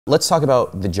let's talk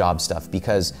about the job stuff,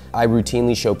 because I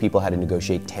routinely show people how to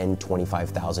negotiate $10,000,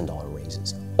 $25,000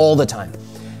 raises all the time.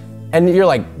 And you're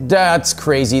like, that's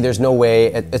crazy, there's no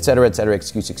way, et cetera,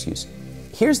 excuse.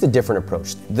 Here's the different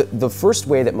approach. The first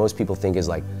way that most people think is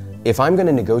like, if I'm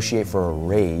gonna negotiate for a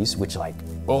raise, which like,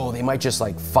 oh, they might just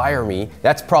like fire me,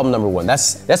 that's problem number one.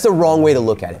 That's the wrong way to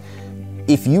look at it.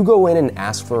 If you go in and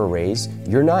ask for a raise,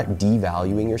 you're not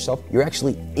devaluing yourself, you're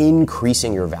actually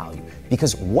increasing your value.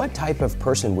 Because what type of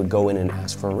person would go in and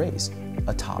ask for a raise?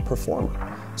 A top performer.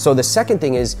 So the second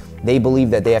thing is they believe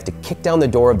that they have to kick down the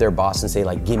door of their boss and say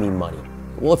like, give me money.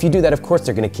 Well, if you do that, of course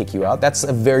they're gonna kick you out. That's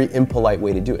a very impolite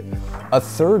way to do it. A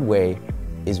third way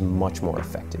is much more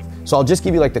effective. So I'll just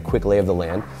give you like the quick lay of the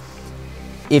land.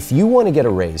 If you wanna get a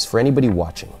raise, for anybody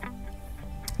watching,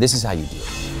 this is how you do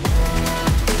it.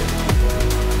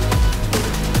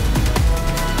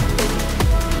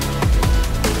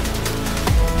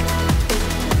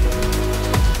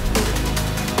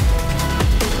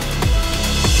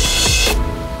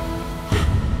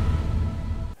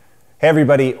 Hey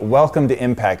everybody, welcome to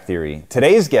Impact Theory.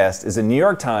 Today's guest is a New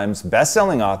York Times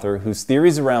best-selling author whose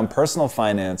theories around personal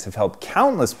finance have helped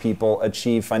countless people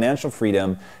achieve financial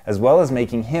freedom, as well as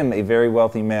making him a very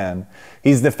wealthy man.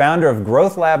 He's the founder of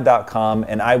growthlab.com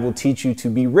and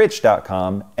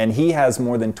iwillteachyoutoberich.com, and he has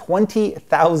more than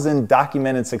 20,000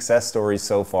 documented success stories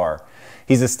so far.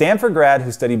 He's a Stanford grad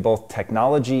who studied both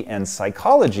technology and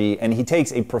psychology, and he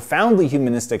takes a profoundly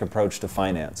humanistic approach to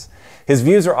finance. His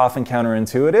views are often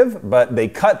counterintuitive, but they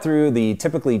cut through the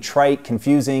typically trite,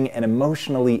 confusing, and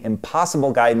emotionally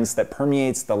impossible guidance that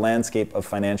permeates the landscape of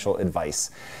financial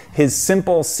advice. His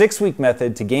simple 6-week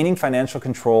method to gaining financial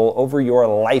control over your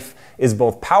life is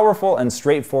both powerful and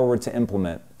straightforward to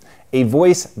implement. A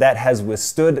voice that has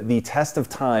withstood the test of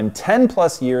time 10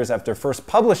 plus years after first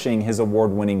publishing his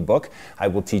award-winning book, I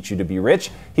Will Teach You to Be Rich.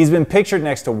 He's been pictured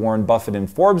next to Warren Buffett in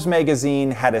Forbes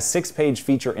magazine, had a 6-page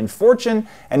feature in Fortune,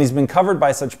 and he's been covered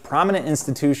by such prominent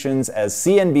institutions as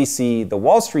CNBC, The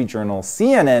Wall Street Journal,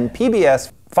 CNN,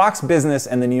 PBS, Fox Business,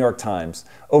 and the New York Times.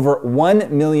 Over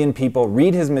 1 million people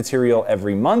read his material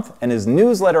every month, and his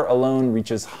newsletter alone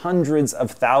reaches hundreds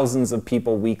of thousands of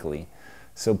people weekly.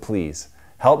 So please,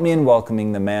 help me in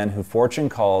welcoming the man who Fortune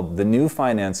called the new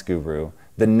finance guru,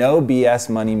 the no BS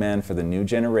money man for the new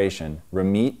generation,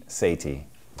 Ramit Sethi.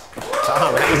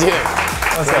 Tom, how you doing?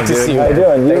 What's up, dude? How you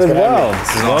doing? You as well.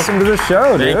 Welcome to the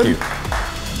show, dude. Thank you.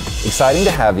 Exciting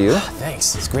to have you.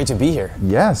 Thanks, it's great to be here.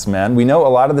 Yes, man. We know a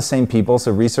lot of the same people,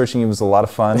 so researching you was a lot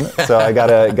of fun. So I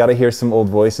gotta hear some old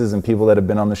voices and people that have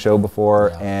been on the show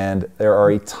before. Yeah. And there are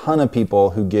a ton of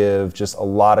people who give just a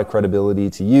lot of credibility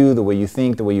to you, the way you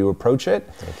think, the way you approach it.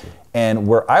 Thank you. And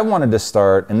where I wanted to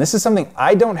start, and this is something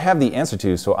I don't have the answer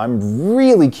to, so I'm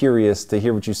really curious to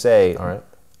hear what you say. All right.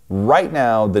 Right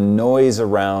now, the noise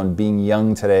around being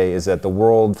young today is that the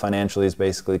world financially has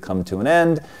basically come to an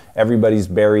end. Everybody's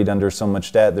buried under so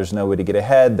much debt. There's no way to get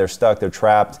ahead. They're stuck. They're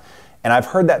trapped. And I've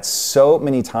heard that so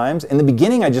many times. In the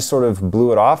beginning, I just sort of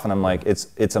blew it off, and I'm like, it's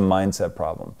a mindset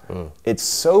problem. It's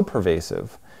so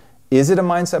pervasive. Is it a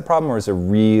mindset problem, or is it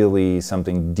really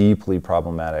something deeply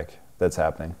problematic that's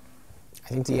happening? I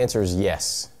think the answer is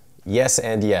yes. Yes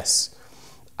and yes.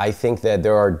 I think that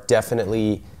there are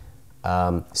definitely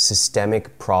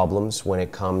systemic problems when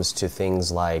it comes to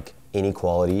things like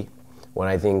inequality, when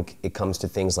I think it comes to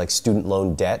things like student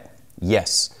loan debt.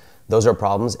 Yes, those are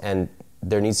problems, and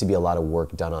there needs to be a lot of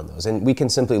work done on those. And we can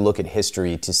simply look at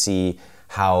history to see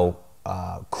how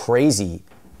crazy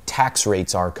tax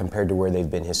rates are compared to where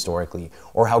they've been historically,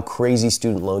 or how crazy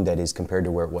student loan debt is compared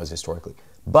to where it was historically.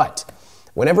 But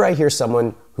whenever I hear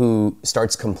someone who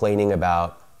starts complaining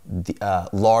about the,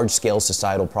 large-scale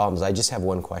societal problems, I just have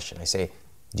one question. I say,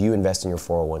 do you invest in your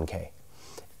 401k?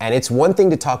 And it's one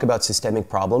thing to talk about systemic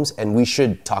problems, and we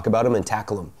should talk about them and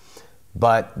tackle them.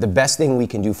 But the best thing we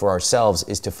can do for ourselves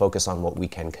is to focus on what we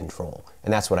can control.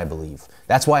 And that's what I believe.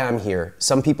 That's why I'm here.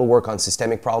 Some people work on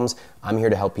systemic problems. I'm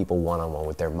here to help people one-on-one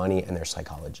with their money and their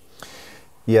psychology.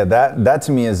 Yeah, that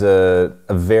to me is a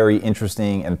very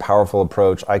interesting and powerful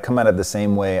approach. I come at it the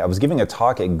same way. I was giving a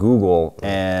talk at Google,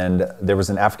 and there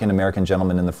was an African-American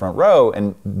gentleman in the front row,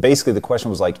 and basically the question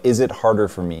was like, is it harder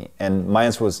for me? And my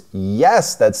answer was,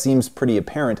 yes, that seems pretty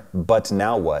apparent, but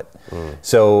now what?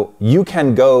 So you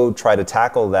can go try to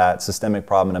tackle that systemic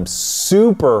problem, and I'm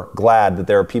super glad that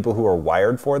there are people who are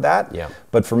wired for that. Yeah.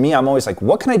 But for me, I'm always like,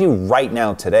 what can I do right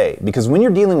now today? Because when you're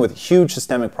dealing with huge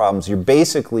systemic problems,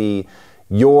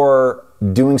 you're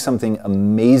doing something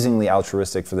amazingly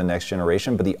altruistic for the next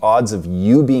generation, but the odds of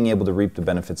you being able to reap the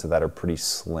benefits of that are pretty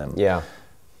slim. Yeah,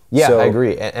 so, I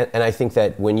agree. And I think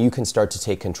that when you can start to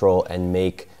take control and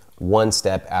make one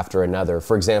step after another.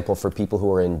 For example, for people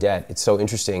who are in debt, it's so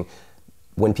interesting.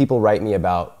 When people write me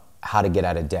about how to get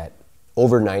out of debt,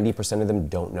 over 90% of them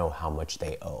don't know how much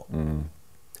they owe.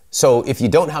 So if you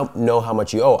don't know how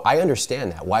much you owe, I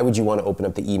understand that. Why would you want to open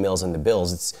up the emails and the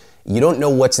bills? You don't know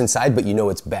what's inside, but you know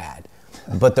it's bad.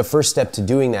 But the first step to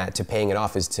doing that, to paying it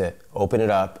off, is to open it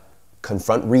up,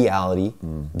 confront reality,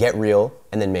 get real,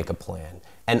 and then make a plan.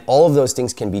 And all of those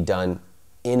things can be done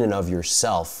in and of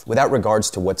yourself without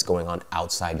regards to what's going on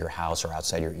outside your house or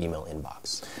outside your email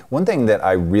inbox. One thing that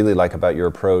I really like about your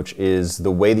approach is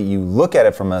the way that you look at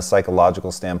it from a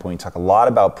psychological standpoint. You talk a lot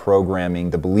about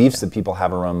programming, the beliefs that people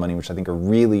have around money, which I think are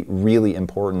really, really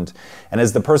important. And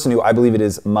as the person who I believe it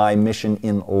is my mission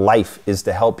in life is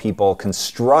to help people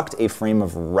construct a frame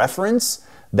of reference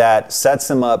that sets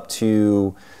them up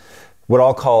to what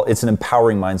I'll call, it's an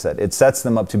empowering mindset. It sets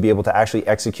them up to be able to actually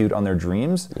execute on their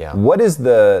dreams. Yeah. What is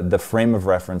the frame of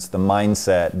reference, the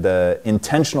mindset, the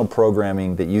intentional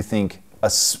programming that you think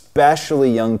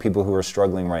especially young people who are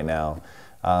struggling right now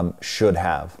should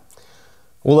have?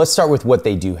 Well, let's start with what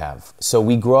they do have. So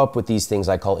we grow up with these things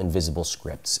I call invisible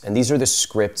scripts. And these are the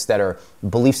scripts that are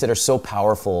beliefs that are so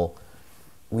powerful,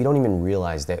 we don't even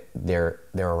realize that they're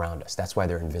around us. That's why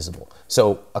they're invisible.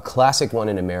 So a classic one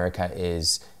in America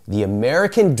is, the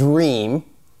American dream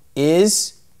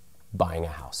is buying a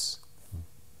house.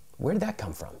 Where did that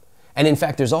come from? And in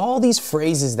fact, there's all these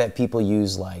phrases that people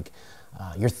use like,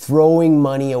 you're throwing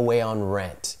money away on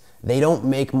rent. They don't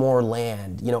make more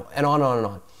land, and on and on and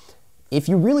on. If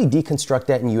you really deconstruct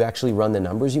that and you actually run the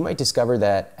numbers, you might discover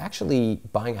that actually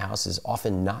buying a house is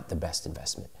often not the best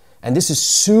investment. And this is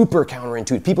super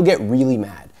counterintuitive. People get really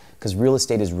mad because real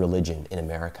estate is religion in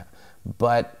America.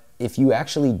 But if you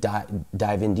actually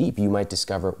dive in deep, you might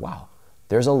discover, wow,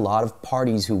 there's a lot of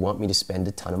parties who want me to spend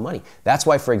a ton of money. That's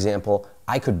why, for example,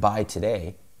 I could buy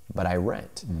today, but I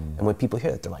rent. And when people hear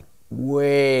that, they're like,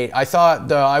 wait, I thought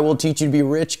the I will teach you to be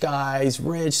rich guy's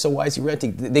rich, so why is he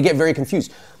renting? They get very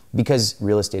confused because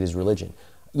real estate is religion.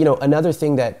 Another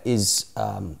thing that is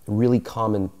really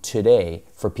common today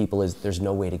for people is there's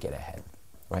no way to get ahead,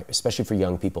 right? Especially for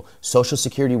young people. Social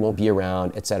Security won't be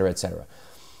around, et cetera, et cetera.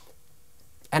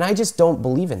 And I just don't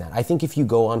believe in that. I think if you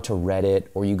go onto Reddit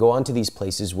or you go onto these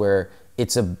places where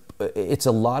it's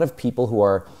a lot of people who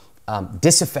are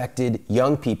disaffected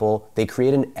young people, they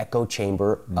create an echo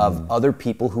chamber of other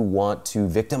people who want to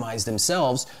victimize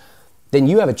themselves, then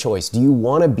you have a choice. Do you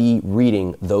want to be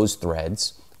reading those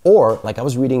threads? Or, like I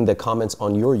was reading the comments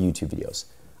on your YouTube videos.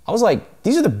 I was like,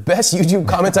 these are the best YouTube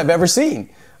comments I've ever seen.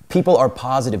 People are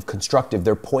positive, constructive.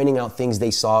 They're pointing out things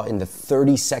they saw in the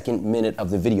 32nd minute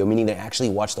of the video, meaning they actually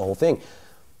watched the whole thing.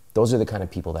 Those are the kind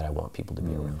of people that I want people to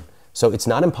be around. So it's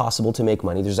not impossible to make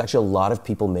money. There's actually a lot of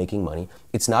people making money.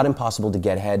 It's not impossible to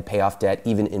get ahead, pay off debt,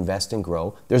 even invest and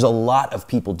grow. There's a lot of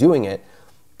people doing it.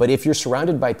 But if you're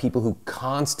surrounded by people who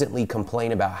constantly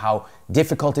complain about how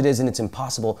difficult it is and it's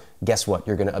impossible, guess what?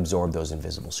 You're gonna absorb those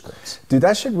invisible scripts. Dude,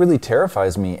 that shit really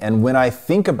terrifies me. And when I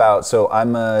think about, so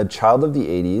I'm a child of the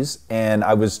 80s, and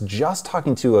I was just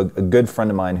talking to a good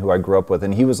friend of mine who I grew up with,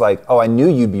 and he was like, oh, I knew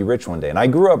you'd be rich one day. And I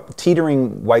grew up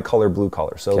teetering white collar, blue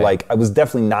collar. So like, I was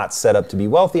definitely not set up to be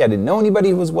wealthy. I didn't know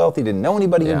anybody who was wealthy, didn't know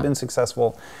anybody who had been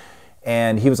successful.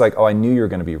 And he was like, oh, I knew you were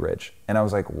going to be rich. And I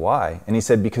was like, why? And he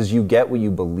said, because you get what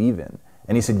you believe in.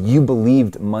 And he said, you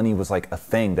believed money was like a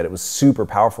thing, that it was super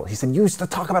powerful. He said, you used to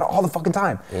talk about it all the fucking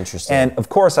time. Interesting. And of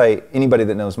course, anybody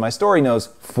that knows my story knows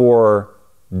for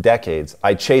decades,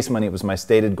 I chased money. It was my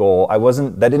stated goal.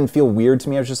 That didn't feel weird to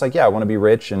me. I was just like, yeah, I want to be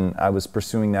rich. And I was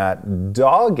pursuing that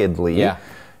doggedly. Yeah.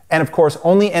 And of course,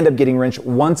 only end up getting rich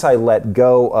once I let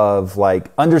go of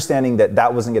like understanding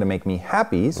that wasn't going to make me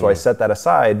happy. So I set that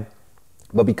aside.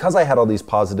 But because I had all these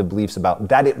positive beliefs about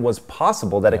that it was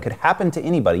possible, that it could happen to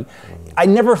anybody, I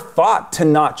never thought to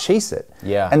not chase it.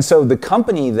 Yeah. And so the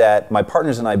company that my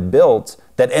partners and I built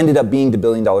that ended up being the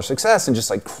billion-dollar success and just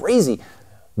like crazy,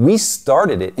 we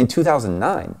started it in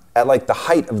 2009 at like the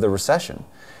height of the recession.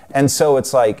 And so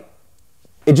it's like,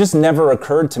 it just never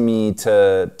occurred to me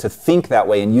to think that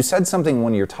way. And you said something in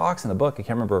one of your talks in the book, I can't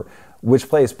remember which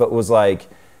place, but it was like,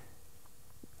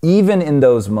 even in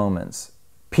those moments,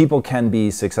 people can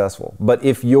be successful. But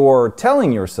if you're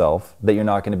telling yourself that you're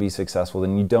not going to be successful,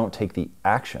 then you don't take the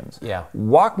actions. Yeah.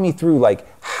 Walk me through, like,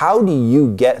 how do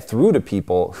you get through to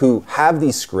people who have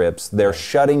these scripts, they're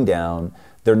shutting down,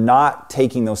 they're not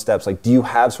taking those steps? Like, do you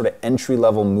have sort of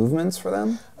entry-level movements for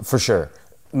them? For sure.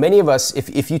 Many of us,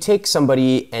 if you take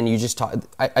somebody and you just talk,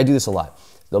 I do this a lot.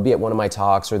 They'll be at one of my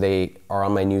talks or they are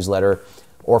on my newsletter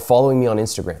or following me on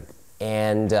Instagram.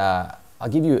 And I'll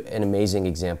give you an amazing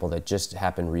example that just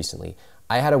happened recently.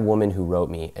 I had a woman who wrote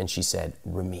me and she said,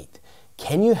 Ramit,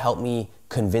 can you help me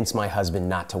convince my husband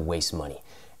not to waste money?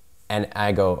 And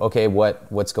I go, okay,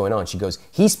 what's going on? She goes,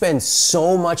 he spends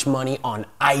so much money on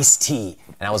iced tea.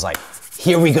 And I was like,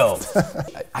 here we go.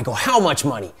 I go, how much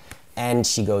money? And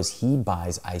she goes, he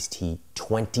buys iced tea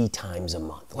 20 times a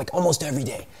month, like almost every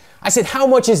day. I said, how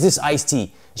much is this iced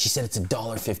tea? She said, it's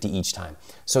 $1.50 each time.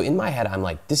 So in my head, I'm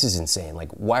like, this is insane.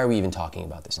 Like, why are we even talking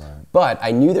about this? Right. But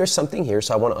I knew there's something here,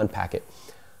 so I want to unpack it.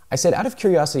 I said, out of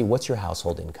curiosity, what's your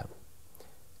household income?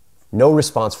 No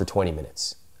response for 20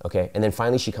 minutes, okay? And then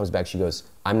finally she comes back, she goes,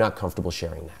 I'm not comfortable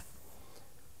sharing that.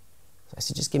 I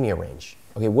said, just give me a range.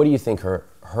 Okay, what do you think her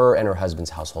and her husband's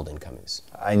household income is?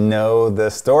 I know the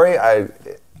story.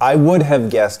 I would have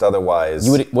guessed otherwise.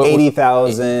 You would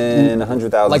 80,000,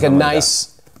 100,000. Like a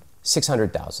nice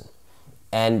 600,000.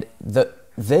 And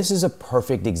this is a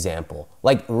perfect example.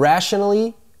 Like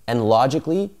rationally and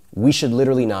logically, we should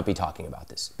literally not be talking about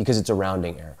this because it's a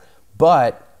rounding error.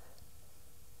 But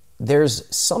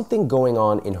there's something going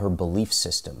on in her belief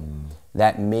system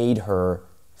that made her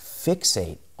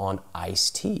fixate on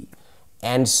iced tea.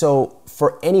 And so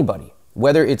for anybody,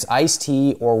 whether it's iced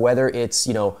tea or whether it's,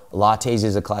 lattes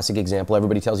is a classic example.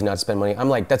 Everybody tells you not to spend money. I'm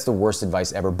like, that's the worst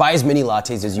advice ever. Buy as many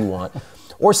lattes as you want.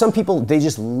 Or some people, they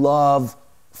just love,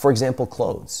 for example,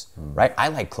 clothes, right? I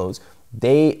like clothes.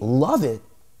 They love it,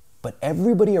 but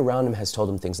everybody around them has told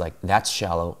them things like, that's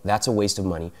shallow, that's a waste of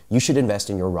money, you should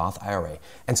invest in your Roth IRA.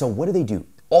 And so what do?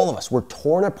 All of us, we're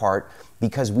torn apart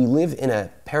because we live in a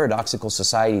paradoxical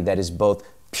society that is both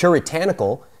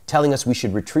puritanical, telling us we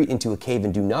should retreat into a cave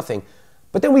and do nothing,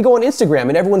 but then we go on Instagram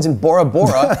and everyone's in Bora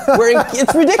Bora wearing,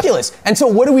 it's ridiculous. And so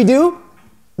what do?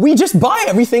 We just buy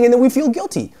everything and then we feel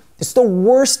guilty. It's the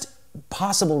worst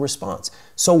possible response.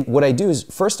 So what I do is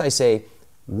first I say,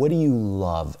 what do you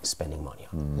love spending money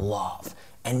on? Love.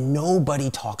 And nobody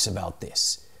talks about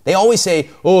this. They always say,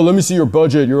 oh, let me see your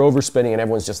budget, you're overspending, and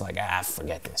everyone's just like,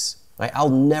 forget this. Right? I'll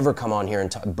never come on here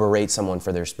and berate someone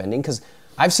for their spending because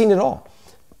I've seen it all.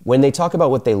 When they talk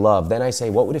about what they love, then I say,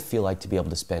 what would it feel like to be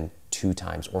able to spend 2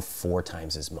 times or 4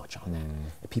 times as much on that?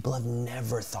 And people have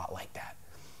never thought like that.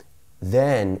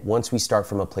 Then, once we start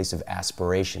from a place of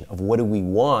aspiration, of what do we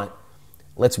want,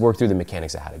 let's work through the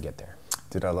mechanics of how to get there.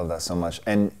 Dude, I love that so much.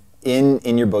 And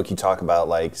in your book, you talk about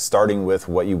like starting with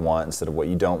what you want instead of what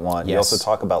you don't want. Yes. You also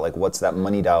talk about like, what's that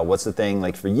money dial? What's the thing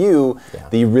like for you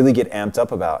that you really get amped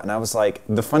up about? And I was like,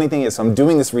 the funny thing is, so I'm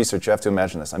doing this research. You have to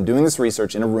imagine this. I'm doing this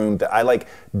research in a room that I like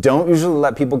don't usually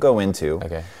let people go into.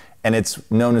 Okay. And it's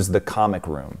known as the comic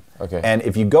room. Okay. And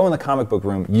if you go in the comic book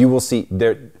room, you will see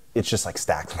it's just like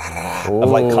stacked of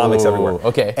like comics everywhere.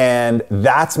 Okay. And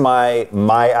that's my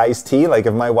iced tea. Like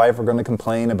if my wife were going to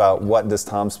complain about what does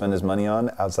Tom spend his money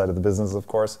on outside of the business, of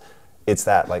course, it's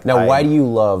that. Like now, why do you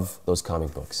love those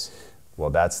comic books? Well,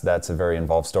 that's a very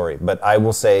involved story. But I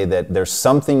will say that there's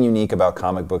something unique about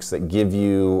comic books that give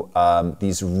you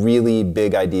these really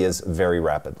big ideas very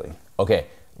rapidly. Okay.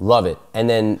 Love it. And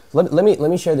then let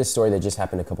me share this story that just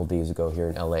happened a couple days ago here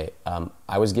in LA.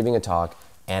 I was giving a talk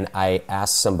and I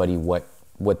asked somebody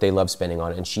what they love spending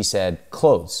on, and she said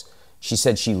clothes. She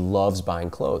said she loves buying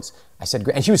clothes. I said,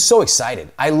 great. And she was so excited.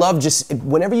 I love just,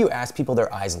 whenever you ask people,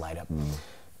 their eyes light up.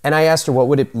 And I asked her, what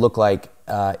would it look like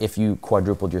if you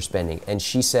quadrupled your spending? And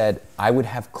she said, I would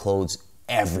have clothes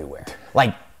everywhere.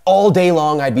 Like all day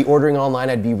long, I'd be ordering online,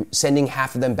 I'd be sending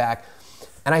half of them back.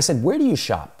 And I said, where do you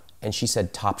shop? And she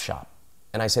said, Topshop.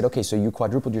 And I said, okay, so you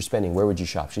quadrupled your spending, where would you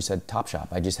shop? She said, Topshop,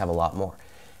 I just have a lot more.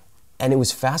 And it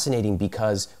was fascinating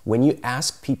because when you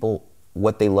ask people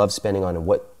what they love spending on and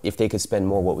what if they could spend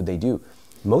more, what would they do?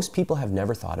 Most people have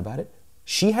never thought about it.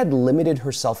 She had limited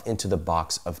herself into the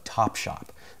box of Topshop.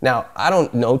 Now, I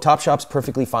don't know, Topshop's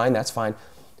perfectly fine, that's fine.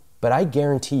 But I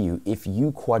guarantee you, if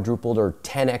you quadrupled or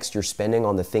 10x'd your spending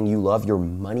on the thing you love, your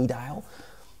money dial,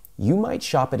 you might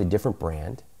shop at a different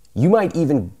brand. You might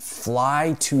even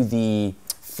fly to the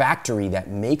factory that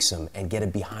makes them and get a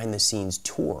behind the scenes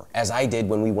tour, as I did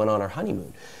when we went on our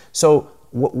honeymoon. So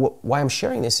why I'm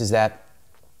sharing this is that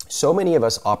so many of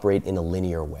us operate in a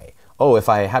linear way. Oh, if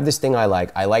I have this thing I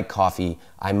like coffee,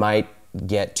 I might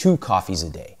get 2 coffees a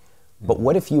day. But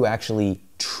what if you actually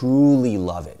truly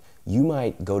love it? You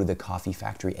might go to the coffee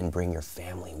factory and bring your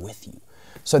family with you.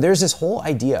 So there's this whole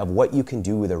idea of what you can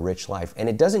do with a rich life. And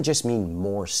it doesn't just mean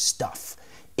more stuff.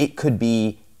 It could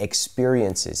be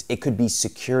experiences. It could be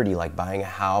security, like buying a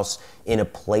house in a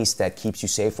place that keeps you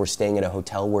safe, or staying at a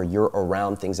hotel where you're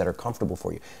around things that are comfortable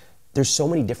for you. There's so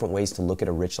many different ways to look at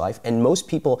a rich life. And most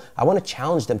people, I want to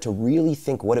challenge them to really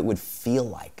think what it would feel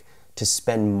like to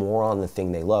spend more on the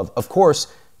thing they love. Of course,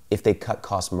 if they cut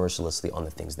costs mercilessly on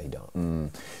the things they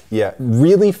don't. Yeah,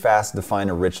 really fast define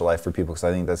a rich life for people, because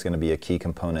I think that's going to be a key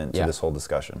component to this whole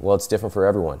discussion. Well, it's different for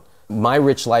everyone. My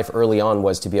rich life early on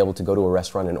was to be able to go to a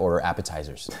restaurant and order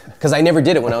appetizers. Because I never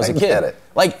did it when I was a kid. Get it.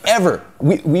 Like, ever.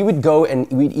 We would go and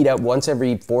we'd eat out once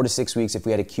every 4 to 6 weeks if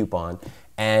we had a coupon.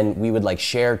 And we would like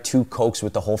share 2 Cokes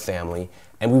with the whole family.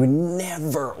 And we would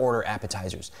never order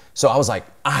appetizers. So I was like,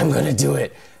 I'm going to do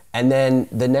it. And then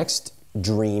the next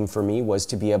dream for me was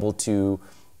to be able to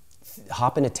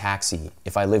hop in a taxi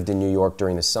if I lived in New York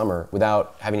during the summer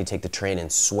without having to take the train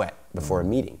and sweat before a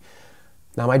meeting.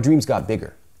 Now my dreams got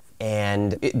bigger,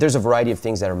 and there's a variety of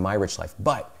things that are my rich life,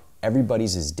 but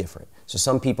everybody's is different. So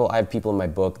some people, I have people in my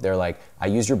book, they're like, I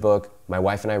used your book, my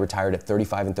wife and I retired at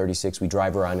 35 and 36, we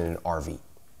drive around in an RV.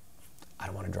 I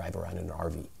don't want to drive around in an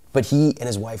RV. But he and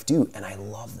his wife do, and I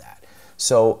love that.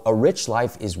 So a rich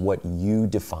life is what you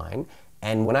define.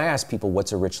 And when I ask people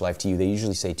what's a rich life to you, they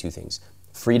usually say 2 things.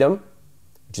 Freedom,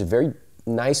 which is a very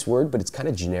nice word, but it's kind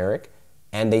of generic.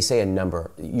 And they say a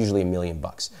number, usually $1 million.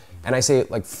 And I say,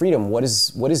 like, freedom, what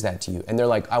is that to you? And they're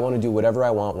like, I want to do whatever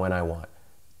I want when I want.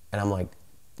 And I'm like,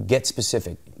 get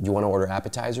specific. Do you want to order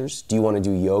appetizers? Do you want to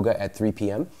do yoga at 3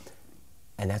 p.m.?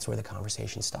 And that's where the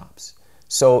conversation stops.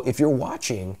 So if you're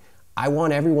watching, I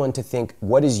want everyone to think,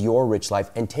 what is your rich life?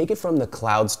 And take it from the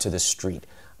clouds to the street.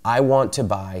 I want to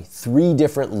buy 3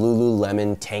 different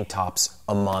Lululemon tank tops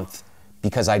a month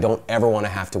because I don't ever want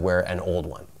to have to wear an old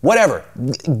one. Whatever,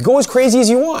 go as crazy as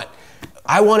you want.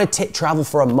 I want to travel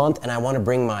for a month and I want to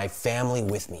bring my family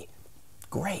with me.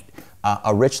 Great.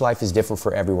 A rich life is different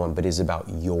for everyone, but is about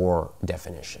your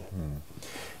definition.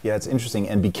 Yeah, it's interesting,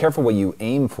 and be careful what you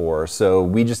aim for. So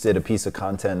we just did a piece of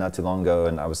content not too long ago,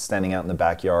 and I was standing out in the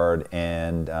backyard,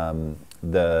 and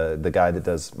the guy that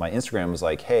does my Instagram was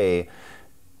like, hey,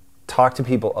 talk to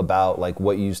people about like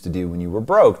what you used to do when you were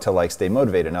broke to like stay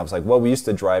motivated. And I was like, well, we used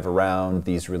to drive around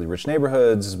these really rich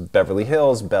neighborhoods, Beverly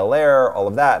Hills, Bel Air, all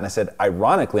of that. And I said,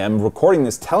 ironically, I'm recording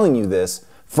this, telling you this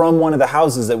from one of the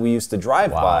houses that we used to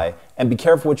drive by, and be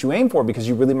careful what you aim for because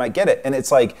you really might get it. And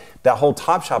it's like that whole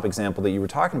Topshop example that you were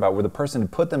talking about where the person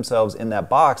had put themselves in that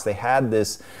box, they had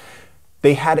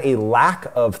a lack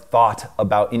of thought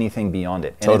about anything beyond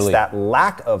it. And Totally. It's that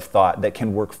lack of thought that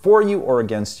can work for you or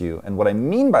against you. And what I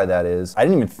mean by that is, I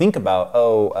didn't even think about,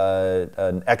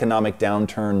 an economic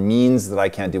downturn means that I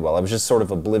can't do well. I was just sort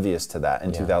of oblivious to that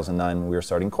in 2009 when we were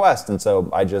starting Quest. And so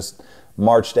I just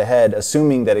marched ahead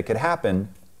assuming that it could happen.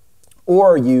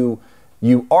 Or you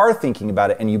are thinking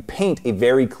about it and you paint a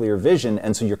very clear vision,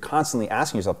 and so you're constantly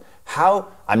asking yourself,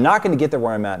 I'm not going to get there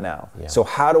where I'm at now. Yeah. So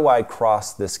how do I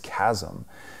cross this chasm?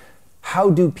 How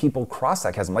do people cross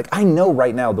that chasm? Like, I know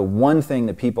right now the one thing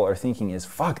that people are thinking is,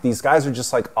 fuck, these guys are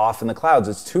just like off in the clouds.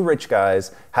 It's 2 rich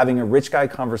guys having a rich guy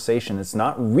conversation. It's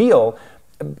not real.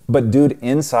 But dude,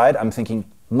 inside I'm thinking,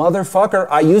 motherfucker,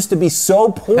 I used to be so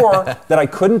poor that I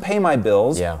couldn't pay my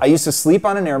bills. Yeah. I used to sleep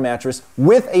on an air mattress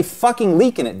with a fucking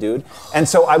leak in it, dude. And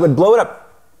so I would blow it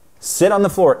up, sit on the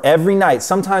floor every night,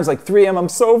 sometimes like 3 a.m. I'm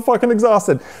so fucking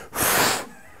exhausted.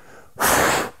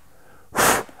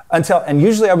 And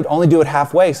usually I would only do it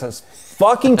halfway, so I was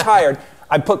fucking tired.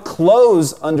 I put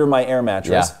clothes under my air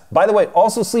mattress. Yeah. By the way,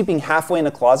 also sleeping halfway in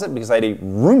a closet because I had a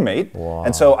roommate. Wow.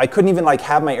 And so I couldn't even like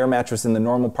have my air mattress in the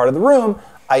normal part of the room.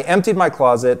 I emptied my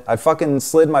closet, I fucking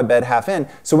slid my bed half in.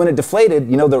 So when it deflated,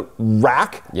 you know the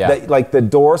rack that like the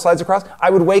door slides across? I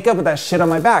would wake up with that shit on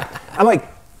my back. I'm like,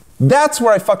 that's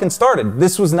where I fucking started.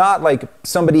 This was not like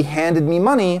somebody handed me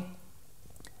money.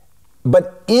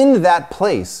 But in that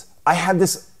place, I had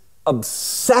this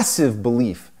obsessive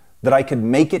belief that I could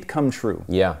make it come true.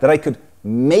 Yeah. That I could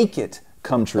make it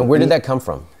come true. And where did that come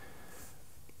from?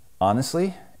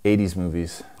 Honestly, 80s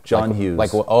movies. John Hughes.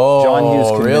 John Hughes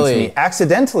convinced really? me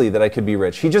accidentally that I could be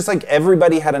rich. He just like,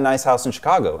 everybody had a nice house in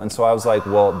Chicago. And so I was like,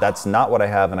 well, that's not what I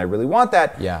have and I really want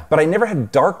that. Yeah. But I never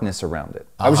had darkness around it.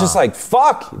 I was just like,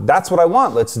 fuck, that's what I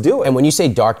want, let's do it. And when you say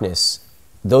darkness,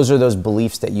 those are those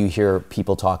beliefs that you hear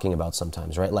people talking about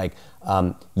sometimes, right? Like,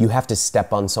 you have to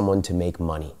step on someone to make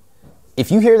money. If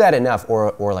you hear that enough,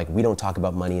 or like, we don't talk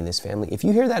about money in this family, if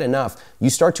you hear that enough, you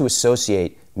start to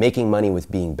associate making money with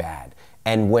being bad.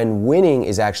 And when winning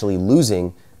is actually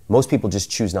losing, most people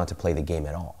just choose not to play the game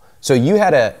at all. So you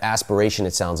had an aspiration,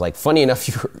 it sounds like. Funny enough,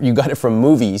 you got it from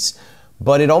movies,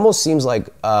 but it almost seems like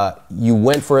you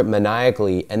went for it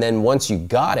maniacally, and then once you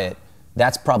got it,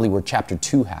 that's probably where chapter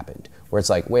 2 happened, where it's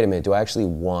like, wait a minute, do I actually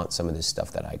want some of this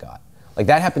stuff that I got? Like,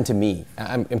 that happened to me.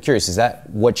 I'm curious, is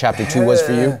that what chapter 2 was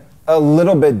for you? a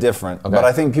little bit different, Okay. but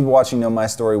I think people watching know my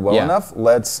story well Yeah. enough.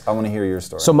 I want to hear your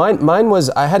story. So mine was,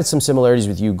 I had some similarities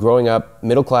with you. Growing up,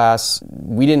 middle class,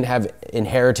 we didn't have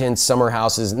inheritance, summer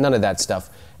houses, none of that stuff.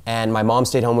 And my mom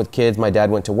stayed home with kids, my dad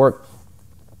went to work.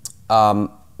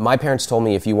 My parents told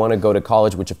me if you want to go to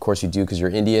college, which of course you do because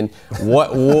you're Indian,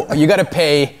 you got to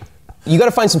pay, you got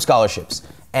to find some scholarships.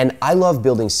 And I love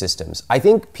building systems. I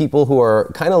think people who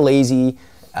are kind of lazy,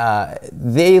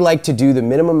 they like to do the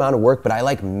minimum amount of work, but I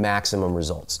like maximum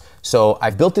results. So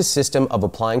I've built this system of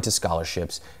applying to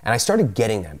scholarships, and I started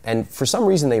getting them. And for some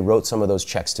reason, they wrote some of those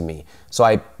checks to me. So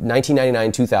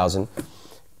 1999, 2000,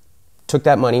 took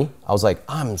that money. I was like,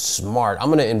 I'm smart. I'm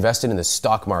gonna invest it in the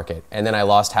stock market. And then I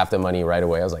lost half the money right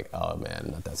away. I was like, oh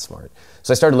man, not that smart.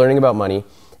 So I started learning about money,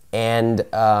 and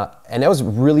that was a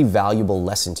really valuable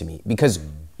lesson to me, because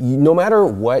no matter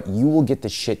what, you will get the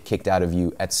shit kicked out of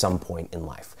you at some point in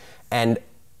life. And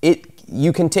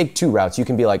you can take two routes. You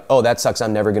can be like, oh, that sucks,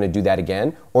 I'm never gonna do that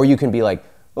again. Or you can be like,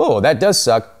 oh, that does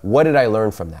suck. What did I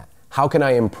learn from that? How can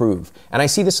I improve? And I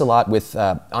see this a lot with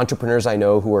entrepreneurs I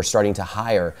know who are starting to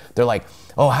hire. They're like,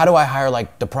 oh, how do I hire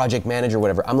like the project manager or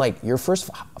whatever? I'm like, your first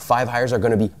 5 hires are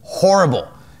gonna be horrible.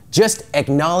 Just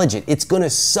acknowledge it. It's gonna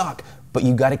suck, but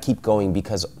you gotta keep going,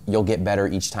 because you'll get better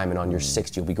each time, and on your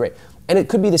 6th, you'll be great. And it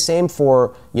could be the same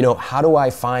for, how do I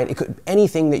find, it could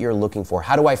anything that you're looking for.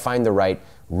 How do I find the right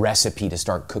recipe to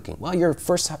start cooking? Well, your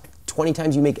first 20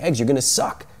 times you make eggs, you're gonna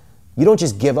suck. You don't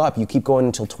just give up, you keep going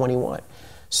until 21.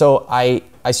 So I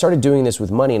started doing this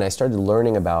with money, and I started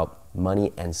learning about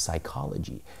money and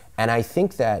psychology. And I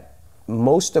think that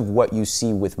most of what you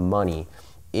see with money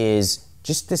is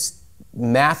just this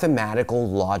mathematical,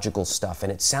 logical stuff.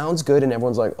 And it sounds good, and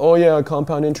everyone's like, oh yeah,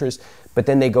 compound interest. But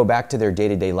then they go back to their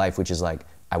day-to-day life, which is like,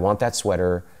 I want that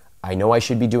sweater, I know I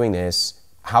should be doing this,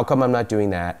 how come I'm not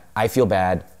doing that? I feel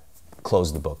bad,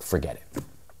 close the book, forget it.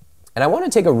 And I want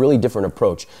to take a really different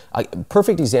approach. A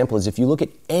perfect example is if you look at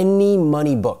any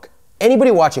money book.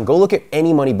 Anybody watching, go look at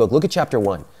any money book. Look at chapter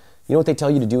 1. You know what they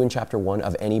tell you to do in chapter 1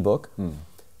 of any book?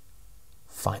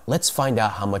 Fine. Let's find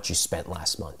out how much you spent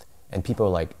last month. And people are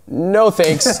like, no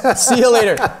thanks, see you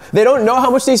later. They don't know how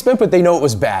much they spent, but they know it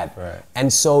was bad. Right.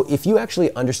 And so if you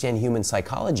actually understand human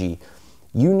psychology,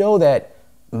 you know that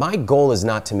my goal is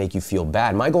not to make you feel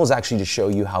bad. My goal is actually to show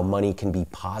you how money can be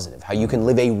positive, how you can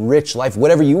live a rich life,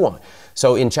 whatever you want.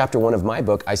 So in chapter 1 of my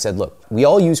book, I said, look, we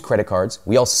all use credit cards,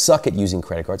 we all suck at using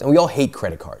credit cards, and we all hate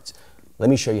credit cards. Let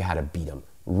me show you how to beat them.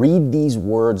 Read these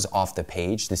words off the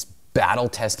page, this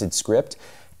battle-tested script,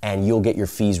 and you'll get your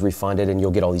fees refunded, and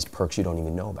you'll get all these perks you don't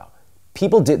even know about.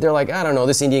 People they're like, I don't know,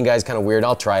 this Indian guy's kind of weird,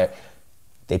 I'll try it.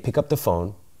 They pick up the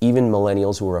phone, even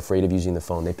millennials who are afraid of using the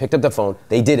phone, they picked up the phone,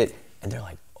 they did it, and they're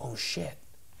like, oh shit.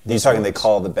 You're talking they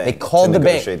call the bank. They called the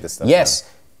bank. Negotiate this stuff.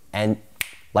 Yes. And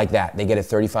like that, they get a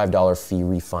 $35 fee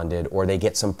refunded, or they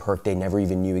get some perk they never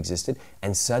even knew existed.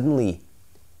 And suddenly,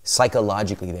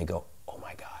 psychologically, they go, oh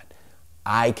my God,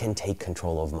 I can take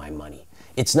control of my money.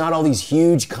 It's not all these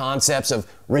huge concepts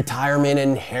of retirement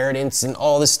and inheritance and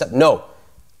all this stuff. No,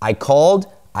 I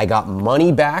called, I got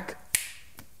money back,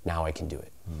 now I can do it.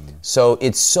 So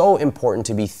it's so important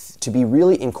to be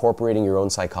really incorporating your own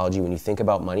psychology when you think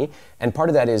about money. And part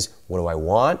of that is, what do I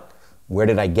want? Where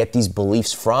did I get these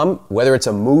beliefs from? Whether it's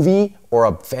a movie or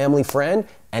a family friend,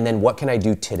 and then what can I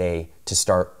do today to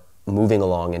start moving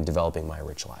along and developing my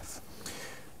rich life?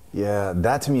 Yeah,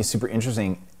 that to me is super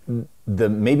interesting. The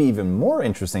maybe even more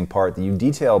interesting part that you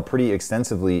detail pretty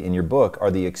extensively in your book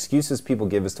are the excuses people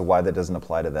give as to why that doesn't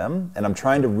apply to them. And I'm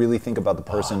trying to really think about the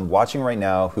person watching right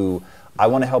now who I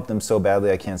want to help them so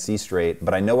badly I can't see straight,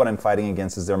 but I know what I'm fighting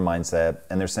against is their mindset.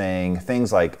 And they're saying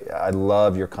things like, I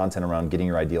love your content around getting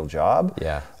your ideal job.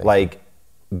 Yeah. Like,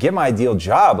 get my ideal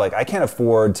job. Like, I can't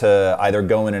afford to either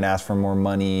go in and ask for more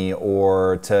money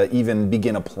or to even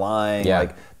begin applying. Yeah.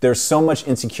 Like, there's so much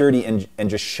insecurity and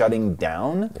just shutting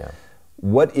down. Yeah.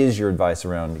 What is your advice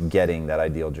around getting that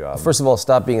ideal job? First of all,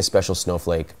 stop being a special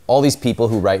snowflake. All these people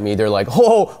who write me, they're like,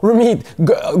 oh,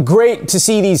 Ramit, great to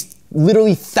see these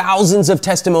literally thousands of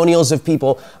testimonials of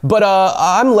people, but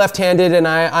I'm left-handed and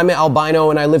I'm an albino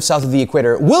and I live south of the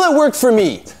equator. Will it work for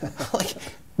me? Like,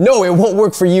 no, it won't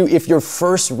work for you if your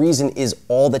first reason is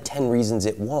all the 10 reasons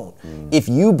it won't. If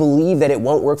you believe that it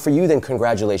won't work for you, then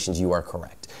congratulations, you are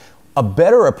correct. A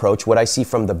better approach, what I see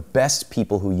from the best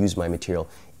people who use my material,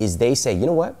 is they say, you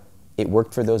know what? It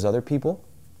worked for those other people.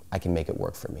 I can make it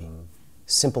work for me.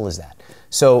 Simple as that.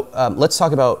 So let's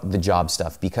talk about the job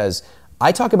stuff, because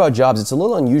I talk about jobs. It's a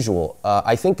little unusual.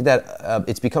 I think that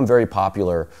it's become very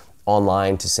popular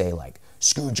online to say, like,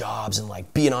 screw jobs and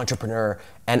like be an entrepreneur.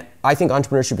 And I think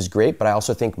entrepreneurship is great, but I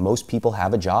also think most people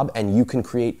have a job and you can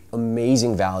create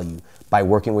amazing value by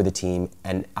working with a team.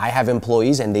 And I have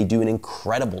employees and they do an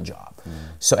incredible job.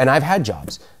 So, and I've had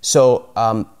jobs. So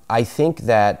I think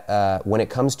that when it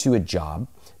comes to a job,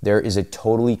 there is a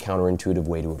totally counterintuitive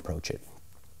way to approach it.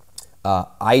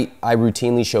 I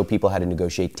routinely show people how to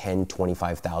negotiate $10,000,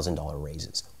 $25,000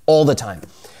 raises all the time.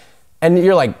 And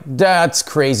you're like, that's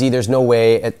crazy, there's no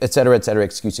way, et cetera,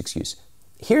 excuse.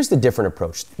 Here's the different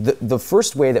approach. The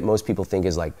first way that most people think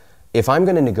is like, if I'm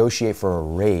gonna negotiate for a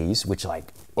raise, which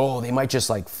like, oh, they might just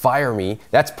like fire me,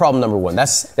 that's problem number one.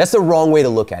 That's the wrong way to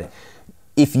look at it.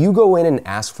 If you go in and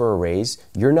ask for a raise,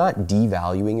 you're not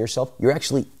devaluing yourself, you're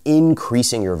actually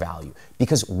increasing your value.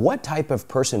 Because what type of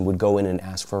person would go in and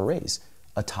ask for a raise?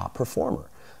 A top performer.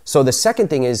 So the second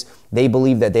thing is they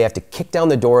believe that they have to kick down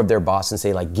the door of their boss and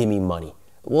say like, give me money.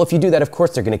 Well, if you do that, of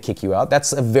course they're gonna kick you out.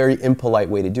 That's a very impolite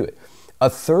way to do it. A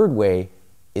third way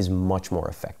is much more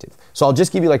effective. So I'll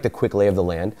just give you like the quick lay of the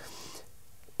land.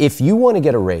 If you wanna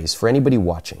get a raise, for anybody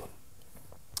watching,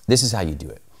 this is how you do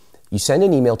it. You send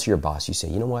an email to your boss, you say,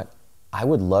 you know what, I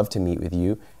would love to meet with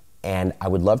you and I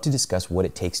would love to discuss what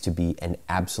it takes to be an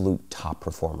absolute top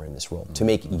performer in this role, to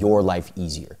make your life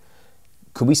easier.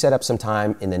 Could we set up some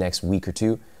time in the next week or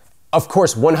two? Of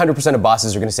course, 100% of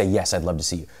bosses are gonna say, yes, I'd love to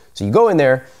see you. So you go in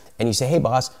there and you say, hey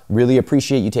boss, really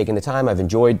appreciate you taking the time, I've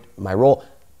enjoyed my role.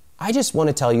 I just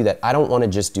wanna tell you that I don't wanna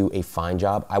just do a fine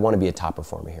job, I wanna be a top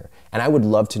performer here. And I would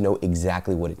love to know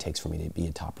exactly what it takes for me to be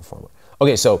a top performer.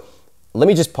 Okay, so let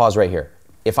me just pause right here.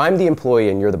 If I'm the employee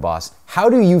and you're the boss, how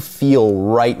do you feel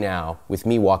right now with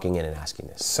me walking in and asking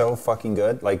this? So fucking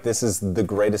good. Like, this is the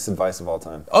greatest advice of all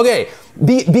time. Okay,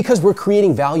 because we're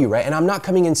creating value, right? And I'm not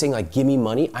coming in saying like, give me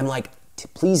money. I'm like,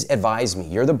 please advise me.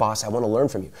 You're the boss, I wanna learn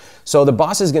from you. So the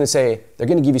boss is gonna say, they're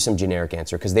gonna give you some generic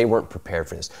answer because they weren't prepared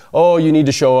for this. Oh, you need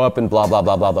to show up and blah, blah,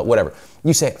 blah, blah, blah, whatever.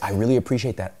 You say, I really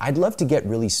appreciate that. I'd love to get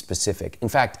really specific. In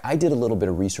fact, I did a little bit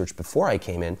of research before I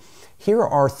came in. Here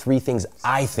are 3 things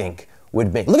I think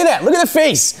would make, look at that, look at the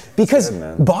face, because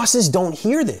good, bosses don't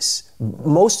hear this.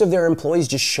 Most of their employees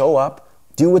just show up,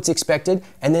 do what's expected,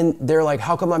 and then they're like,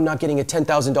 how come I'm not getting a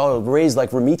 $10,000 raise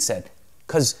like Ramit said?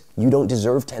 Because you don't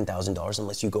deserve $10,000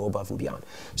 unless you go above and beyond.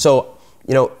 So,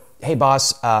 you know, hey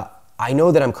boss, I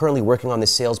know that I'm currently working on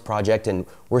this sales project and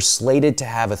we're slated to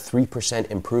have a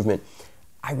 3% improvement.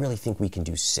 I really think we can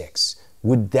do 6.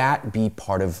 Would that be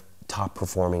part of top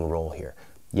performing role here?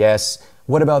 Yes.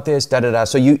 What about this? Da da da.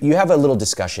 So you have a little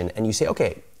discussion and you say,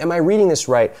 okay, am I reading this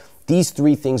right? These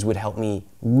 3 things would help me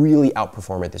really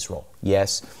outperform at this role.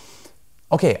 Yes.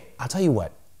 Okay, I'll tell you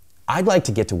what. I'd like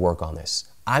to get to work on this.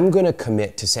 I'm gonna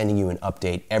commit to sending you an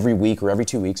update every week or every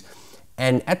 2 weeks.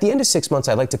 And at the end of 6 months,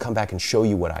 I'd like to come back and show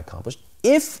you what I accomplished.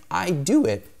 If I do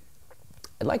it,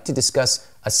 I'd like to discuss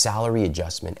a salary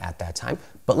adjustment at that time,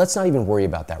 but let's not even worry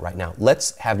about that right now.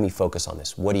 Let's have me focus on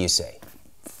this. What do you say?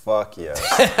 Fuck yes.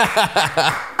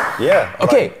 Yeah.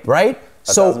 Okay, right?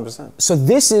 1,000%. So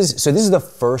this is the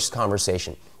first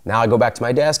conversation. Now I go back to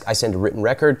my desk, I send a written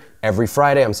record. Every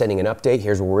Friday I'm sending an update,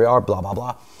 here's where we are, blah, blah,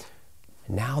 blah.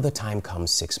 Now the time comes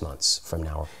 6 months from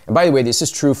now. And by the way, this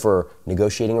is true for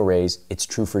negotiating a raise, it's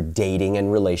true for dating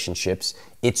and relationships,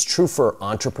 it's true for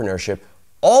entrepreneurship.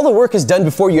 All the work is done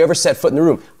before you ever set foot in the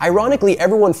room. Ironically,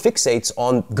 everyone fixates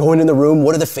on going in the room,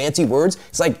 what are the fancy words?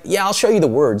 It's like, yeah, I'll show you the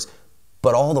words,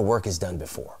 but all the work is done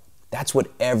before. That's what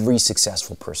every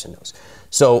successful person knows.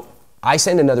 So I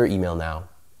send another email now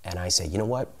and I say, you know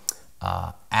what?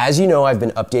 As you know, I've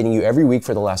been updating you every week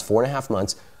for the last 4.5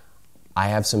 months. I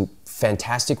have some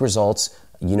fantastic results.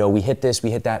 You know, we hit this,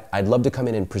 we hit that. I'd love to come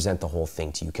in and present the whole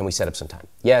thing to you. Can we set up some time?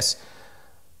 Yes.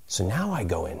 So now I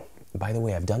go in. By the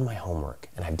way, I've done my homework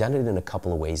and I've done it in a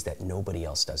couple of ways that nobody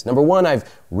else does. Number one, I've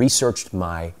researched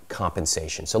my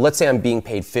compensation. So let's say I'm being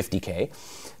paid 50K,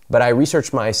 but I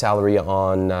researched my salary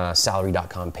on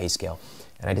salary.com pay scale.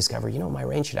 And I discovered, you know, my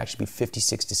range should actually be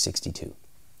 56 to 62.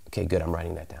 Okay, good, I'm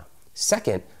writing that down.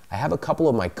 Second, I have a couple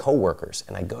of my coworkers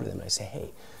and I go to them and I say,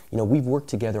 hey, you know, we've worked